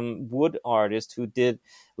about some wood artist who did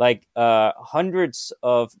like hundreds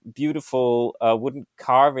of beautiful wooden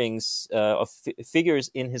carvings of figures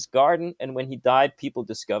in his garden, and when he died, people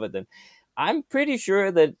discovered them. I'm pretty sure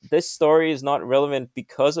that this story is not relevant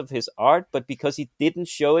because of his art, but because he didn't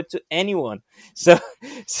show it to anyone. So,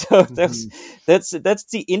 so that's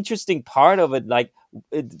the interesting part of it. Like,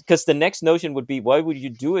 because the next notion would be, why would you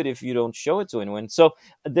do it if you don't show it to anyone? So,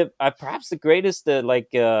 perhaps the greatest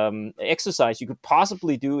exercise you could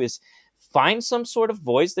possibly do is find some sort of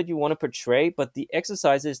voice that you want to portray, but the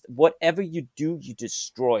exercise is whatever you do, you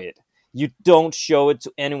destroy it. You don't show it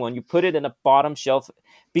to anyone. You put it in a bottom shelf,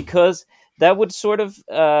 because that would sort of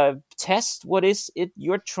test what is it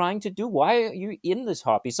you're trying to do. Why are you in this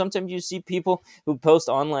hobby? Sometimes you see people who post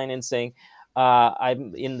online and saying,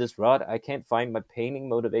 I'm in this rut, I can't find my painting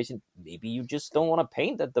motivation. Maybe you just don't want to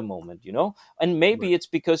paint at the moment, and maybe Right. it's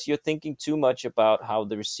because you're thinking too much about how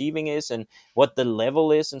the receiving is and what the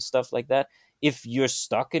level is and stuff like that. If you're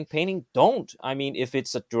stuck in painting, don't. I mean, if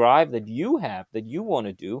it's a drive that you have that you want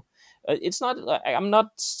to do, it's not. I'm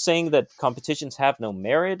not saying that competitions have no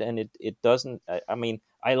merit, and it doesn't. I mean,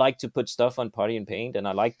 I like to put stuff on Putty and Paint, and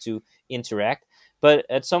I like to interact. But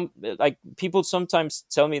at some, like, people sometimes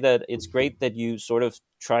tell me that it's great that you sort of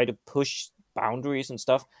try to push boundaries and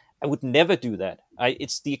stuff. I would never do that.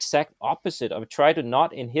 It's the exact opposite. I would try to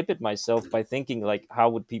not inhibit myself by thinking like, how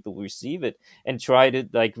would people receive it, and try to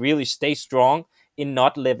like really stay strong in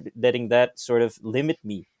not letting that sort of limit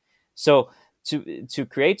me. So to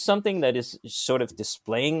create something that is sort of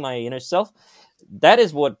displaying my inner self, that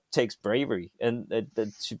is what takes bravery, and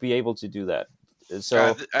to be able to do that.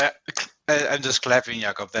 So I'm just clapping,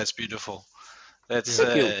 Jakob. That's beautiful. That's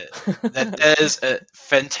thank you. that is a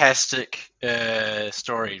fantastic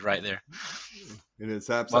story right there. It is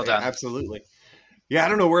Well done. absolutely. Yeah, I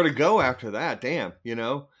don't know where to go after that. Damn,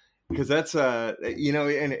 because that's and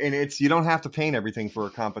it's, you don't have to paint everything for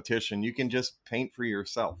a competition. You can just paint for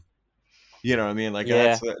yourself. You know what I mean? Like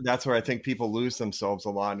Yeah. that's where I think people lose themselves a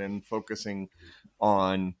lot in focusing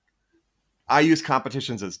on. I use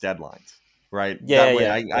competitions as deadlines, right? Yeah, That way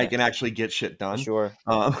yeah, I yeah. can actually get shit done. Sure.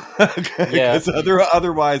 Yeah.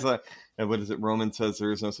 Otherwise, and what is it? Roman says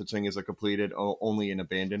there is no such thing as a completed, only an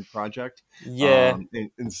abandoned project. Yeah.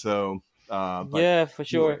 And so. But Yeah, for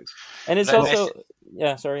sure. anyways. And it's But also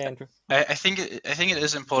yeah. Sorry, Andrew. I think it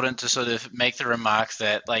is important to sort of make the remark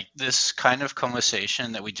that like this kind of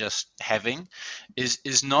conversation that we're just having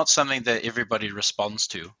is not something that everybody responds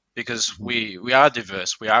to, because we are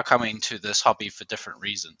diverse. We are coming to this hobby for different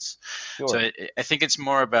reasons. Sure. So I think it's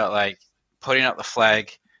more about like putting up the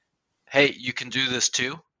flag. Hey, you can do this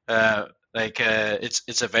too.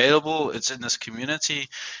 It's available. It's in this community.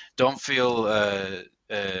 Don't feel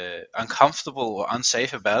uncomfortable or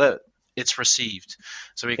unsafe about it. It's received,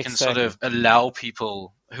 so we can sort of allow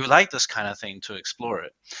people who like this kind of thing to explore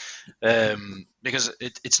it. Because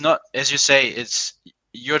it's not, as you say,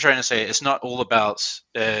 you're trying to say it's not all about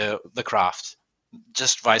the craft.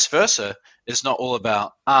 Just vice versa, it's not all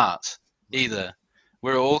about art either.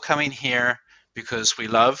 We're all coming here because we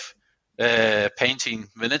love painting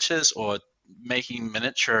miniatures or making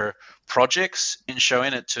miniature projects and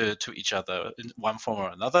showing it to each other in one form or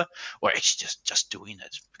another, or actually just doing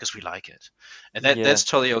it because we like it, and that's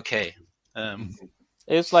totally okay.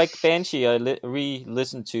 It's like Banshee. I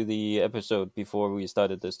re-listened to the episode before we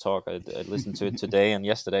started this talk. I listened to it today and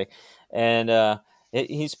yesterday, and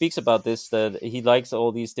he speaks about this, that he likes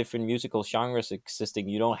all these different musical genres existing.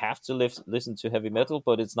 You don't have to listen to heavy metal,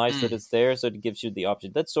 but it's nice that it's there, so it gives you the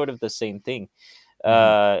option. That's sort of the same thing.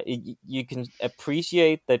 You can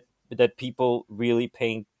appreciate that people really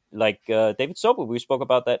paint like David Sobel. We spoke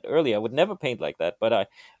about that earlier. I would never paint like that, but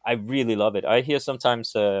I really love it. I hear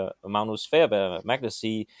sometimes Magnus Fairberg, Magnus,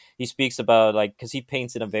 he speaks about, like, because he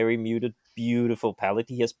paints in a very muted, beautiful palette.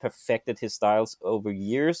 He has perfected his styles over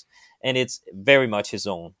years, and it's very much his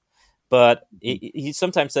own. But he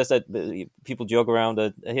sometimes says that people joke around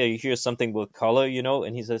that, hey, here's something with color,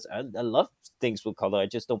 and he says, I love things with color. I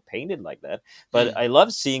just don't paint it like that. But I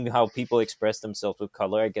love seeing how people express themselves with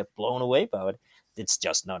color. I get blown away by it. It's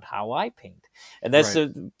just not how I paint. And that's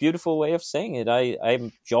a beautiful way of saying it.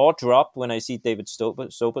 I'm jaw-dropped when I see David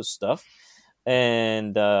Sober's stuff.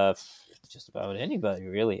 And just about anybody,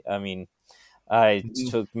 really. I mean, I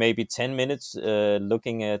took maybe 10 minutes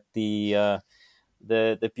looking at the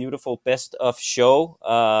beautiful best of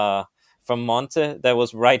show from Monte that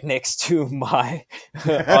was right next to my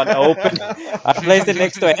unopened. I placed it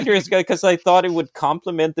next to Andrew's because I thought it would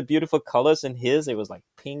complement the beautiful colors in his. It was like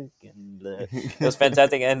pink and it was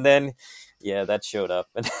fantastic. And then, that showed up.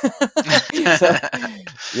 So,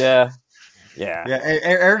 yeah.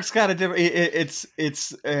 Eric's got a different.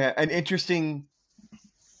 It's an interesting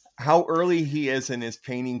how early he is in his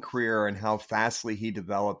painting career and how fastly he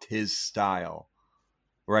developed his style.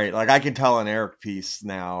 Right, like I can tell an Eric piece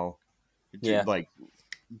now, like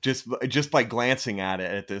just by glancing at it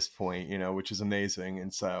at this point, which is amazing.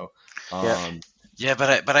 And so,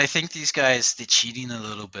 but I think these guys, they're cheating a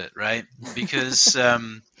little bit, right? Because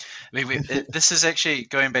this is actually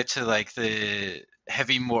going back to like the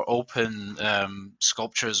having more open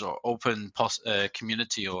sculptures or open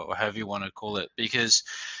community or however you want to call it, because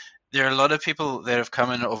there are a lot of people that have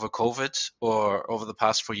come in over COVID or over the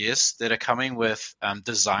past 4 years that are coming with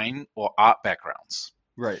design or art backgrounds.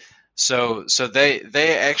 Right. So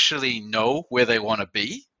they actually know where they want to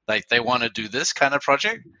be. Like they want to do this kind of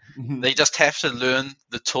project. Mm-hmm. They just have to learn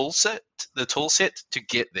the tool set to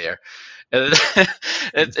get there.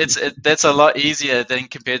 That's a lot easier than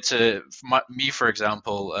compared to me, for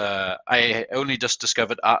example. I only just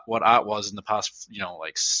discovered what art was in the past,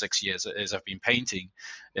 like 6 years as I've been painting.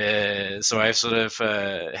 So I've sort of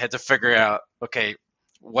had to figure out, okay,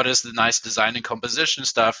 what is the nice design and composition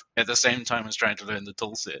stuff at the same time as trying to learn the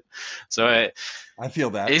tool set. So I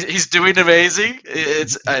feel that he's doing amazing.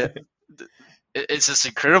 It's just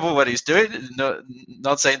incredible what he's doing.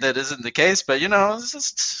 Not saying that isn't the case, but it's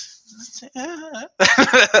just.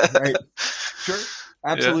 Right. Sure.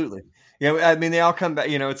 Absolutely. Yeah. I mean, they all come back.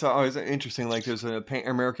 It's always interesting. Like there's an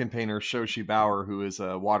American painter, Shoshi Bauer, who is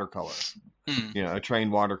a watercolorist. A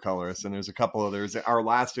trained watercolorist, and there's a couple others. Our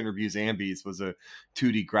last interview, Zambies, was a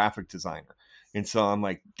 2D graphic designer. And so I'm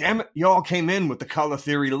like, damn it, y'all came in with the color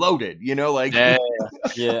theory loaded, Yeah.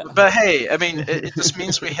 But hey, I mean, it just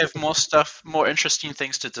means we have more interesting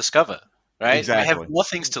things to discover, right? Exactly. We have more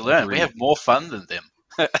things to learn. We have more fun than them.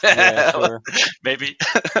 Sure. Maybe.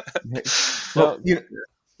 Well,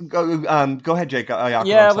 go ahead, Jake. I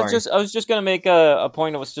was just gonna make a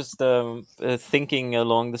point. I was just thinking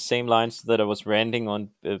along the same lines that I was ranting on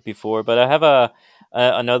before. But I have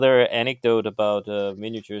another anecdote about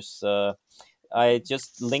miniatures. I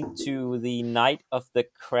just linked to the Night of the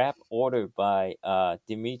Crab Order by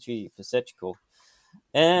Dmitry Fasechko.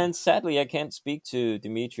 And sadly, I can't speak to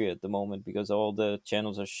Dimitri at the moment because all the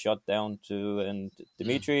channels are shut down too. And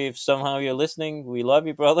Dimitri, if somehow you're listening, we love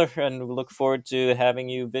you, brother, and we look forward to having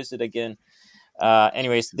you visit again.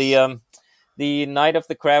 Anyways, the Night of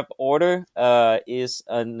the Crab Order is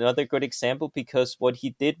another good example because what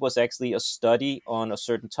he did was actually a study on a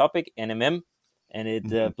certain topic, NMM, and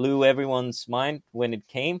it blew everyone's mind when it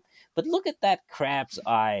came. But look at that crab's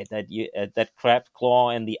eye, that crab claw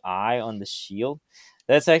and the eye on the shield.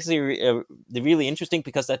 That's actually really interesting,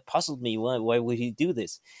 because that puzzled me. Why would he do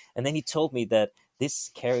this? And then he told me that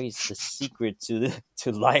this carries the secret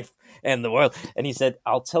to life and the world. And he said,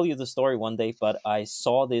 I'll tell you the story one day, but I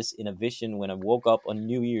saw this in a vision when I woke up on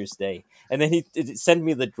New Year's Day. And then he sent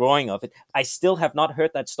me the drawing of it. I still have not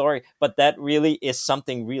heard that story, but that really is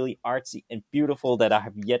something really artsy and beautiful that I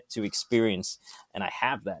have yet to experience. And I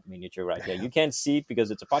have that miniature right here. You can't see it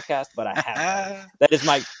because it's a podcast, but I have that. That is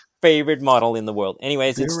my favorite model in the world.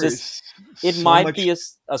 Anyways, it's just, it might be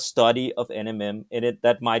a study of NMM, and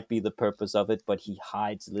that might be the purpose of it, but he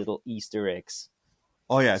hides little Easter eggs.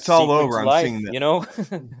 Oh yeah, it's all over. I'm seeing that. You know,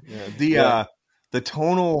 the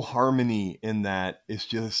tonal harmony in that is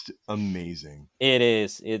just amazing. It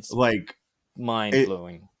is. It's like mind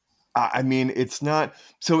blowing. I mean, it's not.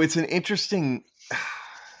 So it's an interesting.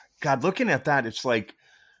 God, looking at that, it's like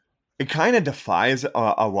it kind of defies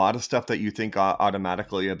a lot of stuff that you think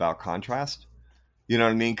automatically about contrast. You know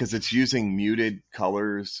what I mean? Because it's using muted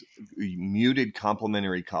colors, muted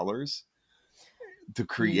complementary colors to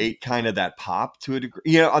create kind of that pop to a degree.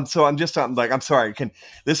 You know, I'm sorry.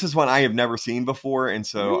 This is one I have never seen before, and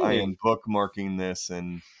so really? I am bookmarking this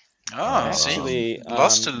and. Actually,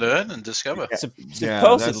 lots to learn and discover.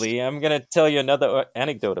 Supposedly, I'm going to tell you another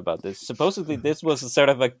anecdote about this. Supposedly, this was a sort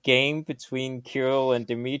of a game between Kirill and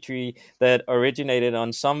Dmitry that originated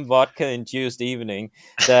on some vodka-induced evening.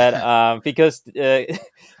 That because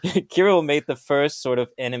Kirill made the first sort of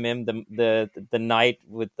NMM the night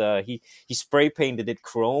with he spray painted it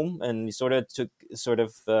chrome, and he sort of took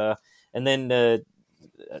and then.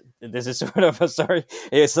 This is sort of a story.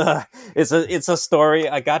 It's a story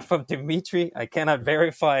I got from Dmitry. I cannot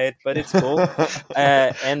verify it, but it's cool.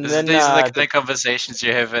 And then these are the conversations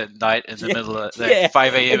you have at night in the middle of 5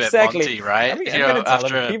 a.m. exactly. at Monty, right? I mean,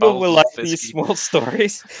 after people will like these small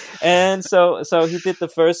stories. And so he did the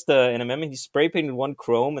first NMM. He spray painted one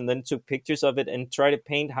chrome and then took pictures of it and tried to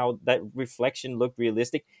paint how that reflection looked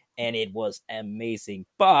realistic, and it was amazing.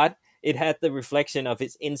 But it had the reflection of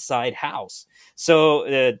his inside house. So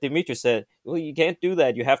Dmitry said, "Well, you can't do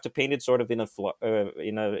that. You have to paint it sort of in a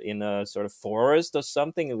sort of forest or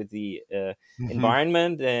something with the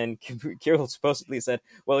environment." And Kirill supposedly said,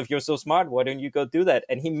 "Well, if you're so smart, why don't you go do that?"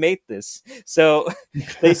 And he made this. So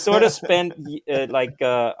they sort of spent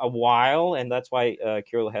a while, and that's why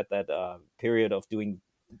Kirill had that period of doing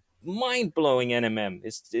mind-blowing NMM.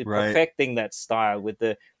 It's perfecting that style with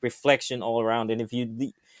the reflection all around. And if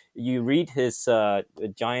you read his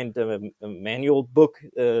giant manual book,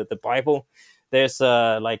 the Bible, there's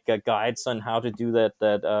guides on how to do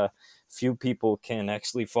that few people can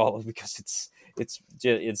actually follow, because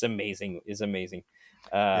it's amazing. It's amazing.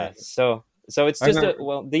 So it's just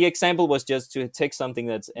the example was just to take something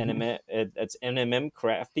that's NMM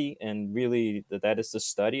crafty, and really that is the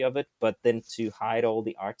study of it, but then to hide all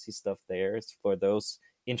the artsy stuff there is for those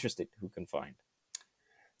interested who can find.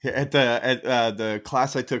 At the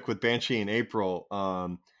class I took with Banshee in April,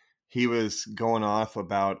 he was going off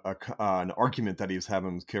about an argument that he was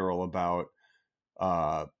having with Kirill about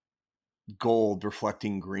gold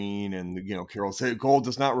reflecting green, and Kirill said gold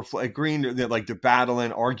does not reflect green. They're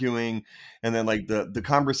battling, arguing, and then the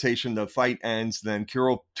conversation, the fight ends. Then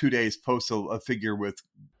Kirill 2 days posts a figure with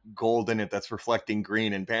gold in it that's reflecting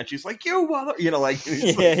green, and Banshee's like, "You mother," Yeah,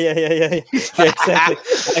 exactly.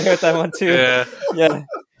 I heard that one too. Yeah.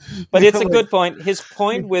 But it's a good point. His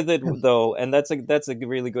point with it, though, and that's a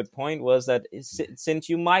really good point, was that since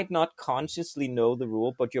you might not consciously know the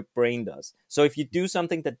rule, but your brain does. So if you do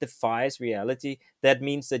something that defies reality, that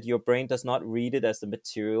means that your brain does not read it as the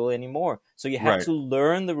material anymore. So you have to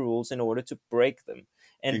learn the rules in order to break them.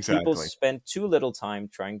 And people spend too little time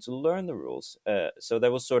trying to learn the rules. So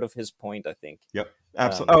that was sort of his point, I think. Yep.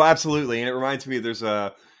 Absolutely. And it reminds me, there's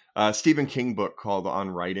a Stephen King book called On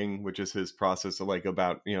Writing, which is his process of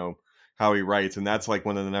about how he writes, and that's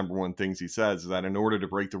one of the number one things he says, is that in order to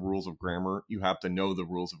break the rules of grammar, you have to know the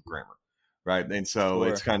rules of grammar, right? And so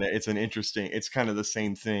it's kind of the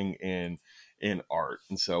same thing in art.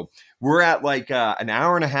 And so we're at an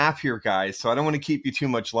hour and a half here, guys, so I don't want to keep you too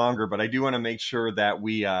much longer, but I do want to make sure that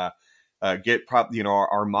we get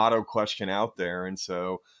our motto question out there. And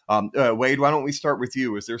so Wade, why don't we start with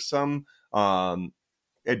you? Is there some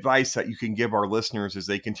advice that you can give our listeners as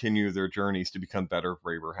they continue their journeys to become better,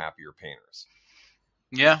 braver, happier painters?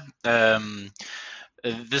 Yeah.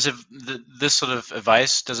 This sort of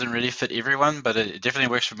advice doesn't really fit everyone, but it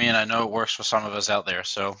definitely works for me, and I know it works for some of us out there.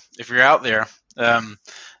 So if you're out there,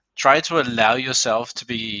 try to allow yourself to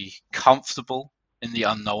be comfortable in the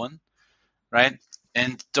unknown, right?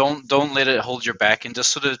 and don't let it hold you back, and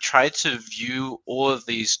just sort of try to view all of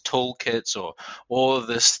these toolkits or all of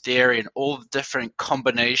this theory and all the different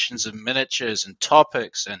combinations of miniatures and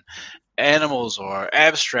topics and animals or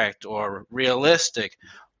abstract or realistic,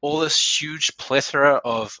 all this huge plethora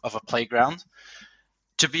of a playground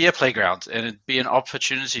to be a playground, and it'd be an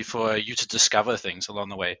opportunity for you to discover things along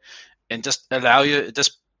the way, and just allow you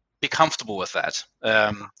just be comfortable with that,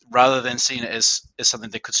 rather than seeing it as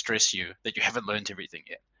something that could stress you that you haven't learned everything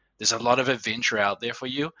yet. There's a lot of adventure out there for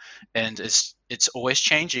you, and it's always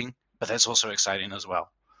changing, but that's also exciting as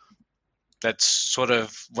well. That's sort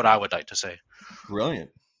of what I would like to say.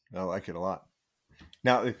 Brilliant. I like it a lot.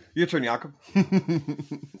 Now, your turn, Jakob.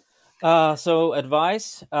 So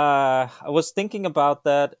advice. I was thinking about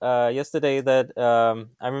that yesterday. That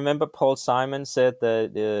I remember Paul Simon said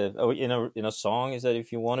that in a song, is that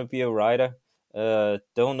if you want to be a writer,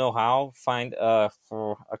 don't know how, find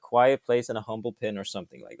for a quiet place and a humble pen or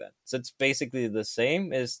something like that. So it's basically the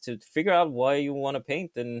same, is to figure out why you want to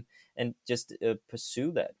paint and just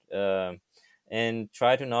pursue that. And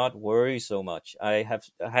try to not worry so much. I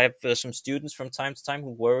have some students from time to time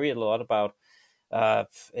who worry a lot about.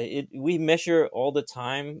 We measure all the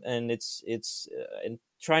time, and it's and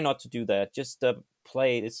try not to do that. Just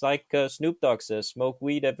play. It's like Snoop Dogg says, smoke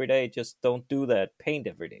weed every day. Just don't do that. Paint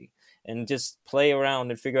every day, and just play around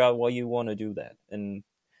and figure out why you want to do that. And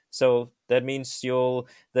so that means the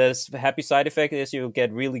happy side effect is you'll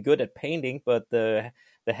get really good at painting, but the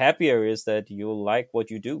happier is that you'll like what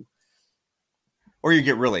you do. Or you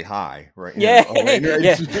get really high, right? Yeah,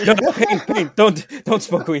 yeah. No, paint. Don't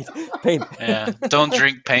smoke weed. Paint. Yeah, don't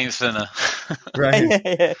drink paint thinner. Right.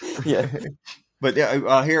 Yeah. But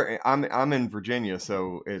yeah, here I'm in Virginia,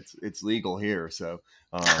 so it's legal here, so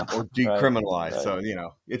or decriminalized. Right.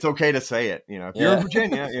 So it's okay to say it. If you're in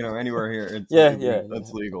Virginia, anywhere here,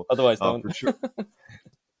 that's legal. Otherwise, don't. For sure.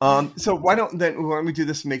 So why don't we do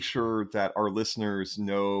this to make sure that our listeners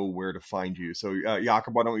know where to find you? So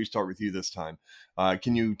Jakob, why don't we start with you this time?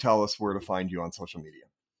 Can you tell us where to find you on social media?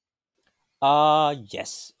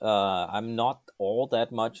 Yes. I'm not all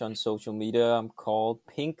that much on social media. I'm called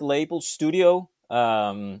Pink Label Studio.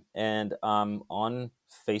 And I'm on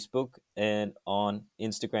Facebook and on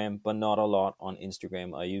Instagram, but not a lot on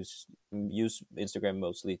Instagram. I use Instagram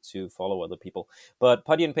mostly to follow other people. But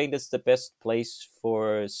Putty and Paint is the best place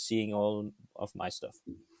for seeing all of my stuff.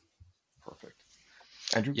 Perfect.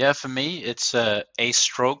 Andrew? Yeah, for me, it's A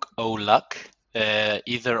Stroke O Luck,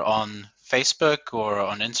 either on Facebook or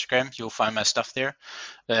on Instagram. You'll find my stuff there.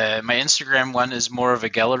 My Instagram one is more of a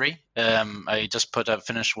gallery. I just put up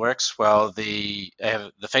finished works, while the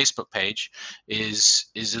Facebook page is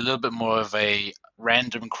a little bit more of a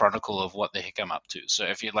random chronicle of what the heck I'm up to. So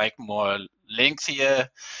if you like more lengthier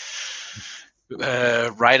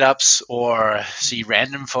write-ups or see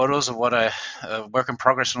random photos of what a work in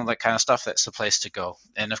progress and all that kind of stuff, that's the place to go.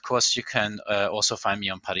 And of course, you can also find me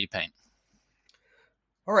on Putty Paint.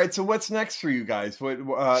 All right, so what's next for you guys? What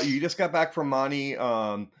you just got back from Monty?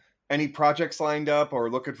 Any projects lined up, or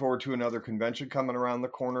looking forward to another convention coming around the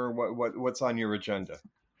corner? What's on your agenda?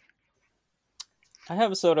 I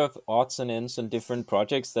have sort of odds and ends and different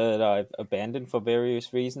projects that I've abandoned for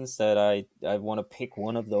various reasons. That I want to pick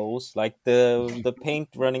one of those, like the paint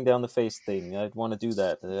running down the face thing. I'd want to do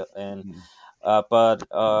that, but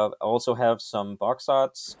I also have some box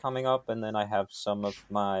arts coming up, and then I have some of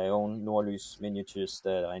my own Nordlys miniatures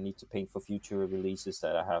that I need to paint for future releases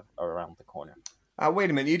that I have around the corner.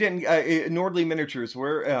 Wait a minute, you didn't Nordly Miniatures?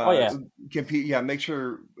 Where? Make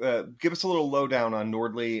sure. Give us a little lowdown on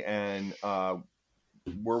Nordly and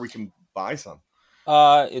where we can buy some.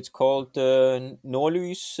 It's called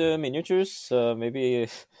Nordlys Miniatures. Maybe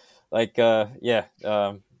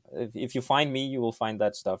if you find me, you will find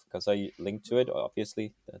that stuff, because I link to it.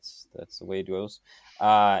 Obviously, that's the way it goes.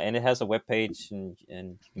 And it has a webpage, and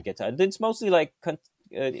you can get to it. It's mostly like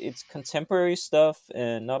it's contemporary stuff,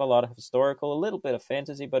 and not a lot of historical. A little bit of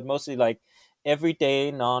fantasy, but mostly like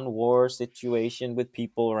everyday non-war situation with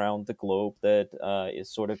people around the globe that is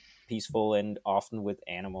sort of peaceful, and often with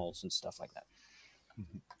animals and stuff like that.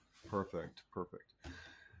 Perfect.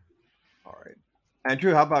 All right,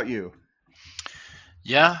 Andrew, how about you?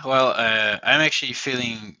 Yeah, well, I'm actually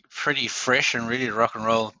feeling pretty fresh and ready to rock and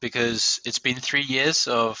roll, because it's been 3 years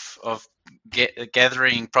of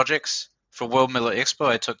gathering projects. For World Miller Expo,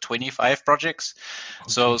 I took 25 projects.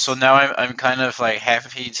 So now I'm kind of like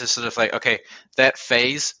happy to sort of like, okay, that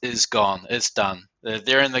phase is gone. It's done.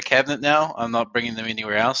 They're in the cabinet now. I'm not bringing them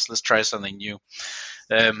anywhere else. Let's try something new.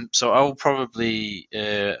 So I'll probably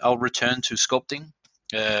I'll return to sculpting.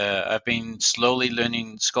 I've been slowly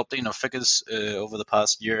learning sculpting of figures over the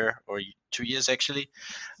past year or 2 years actually.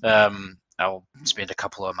 I'll spend a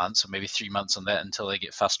couple of months or maybe 3 months on that until I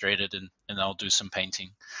get frustrated, and I'll do some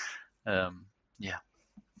painting. Yeah.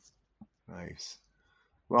 Nice.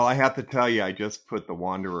 Well, I have to tell you, I just put the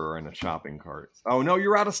Wanderer in a shopping cart. Oh no,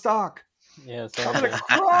 you're out of stock. Yeah, I'm sorry. gonna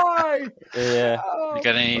cry. Yeah. Oh. You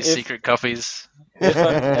got any If- secret copies?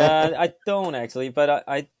 I don't actually, but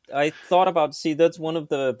I thought about, see, that's one of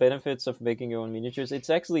the benefits of making your own miniatures. It's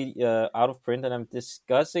actually out of print, and I'm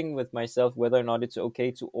discussing with myself whether or not it's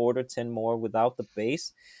okay to order 10 more without the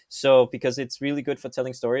base. So, because it's really good for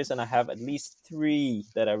telling stories, and I have at least 3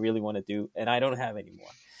 that I really want to do, and I don't have any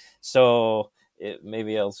more. So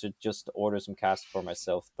maybe I should just order some casts for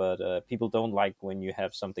myself, but people don't like when you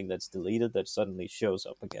have something that's deleted that suddenly shows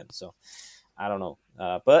up again. So I don't know.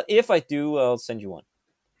 But if I do, I'll send you one.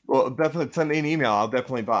 Well, definitely send me an email. I'll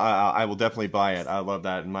definitely buy. I will definitely buy it. I love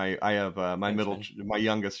that. And I have my Thanks, my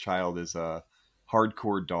youngest child is a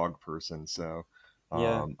hardcore dog person, so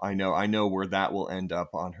Yeah. I know where that will end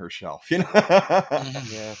up on her shelf. You know.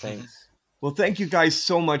 Yeah, thanks. Well, thank you guys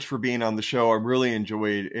so much for being on the show. I really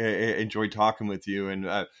enjoyed talking with you, and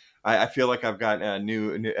I feel like I've got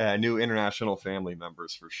new international family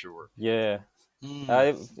members for sure. Yeah.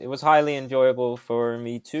 It was highly enjoyable for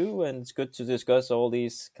me too, and it's good to discuss all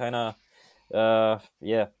these kind of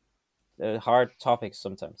hard topics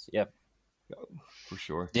sometimes. Yeah. For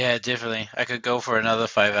sure. Yeah, definitely. I could go for another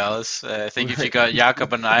 5 hours. I think if you got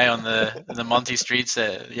Jakob and I on the Monty streets,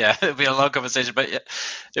 yeah, it'd be a long conversation. But yeah,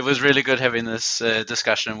 it was really good having this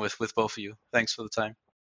discussion with both of you. Thanks for the time.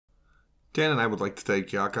 Dan and I would like to thank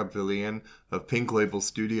Jakob Villian of Pink Label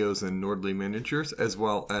Studios and Nordley Miniatures, as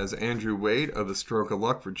well as Andrew Wade of A Stroke of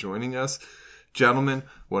Luck for joining us. Gentlemen,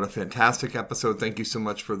 what a fantastic episode. Thank you so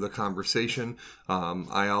much for the conversation.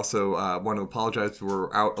 I also want to apologize.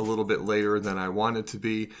 We're out a little bit later than I wanted to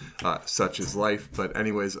be, such is life. But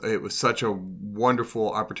anyways, it was such a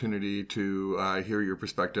wonderful opportunity to hear your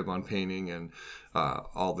perspective on painting and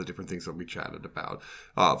all the different things that we chatted about.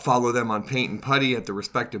 Follow them on Paint and Putty at the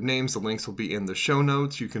respective names. The links will be in the show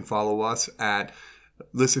notes. You can follow us at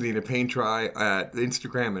Listening to Paint Dry at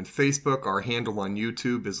Instagram and Facebook. Our handle on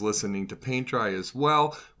YouTube is Listening to Paint Dry as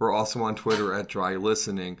well. We're also on Twitter at Dry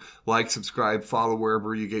Listening. Like, subscribe, follow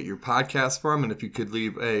wherever you get your podcasts from. And if you could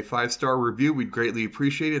leave a 5-star review, we'd greatly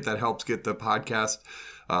appreciate it. That helps get the podcast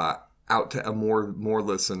out to more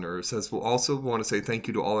listeners. As we'll also want to say thank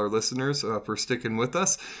you to all our listeners for sticking with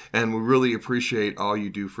us. And we really appreciate all you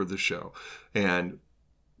do for the show. And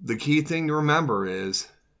the key thing to remember is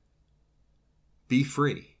be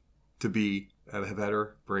free to be a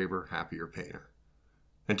better, braver, happier painter.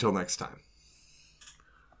 Until next time.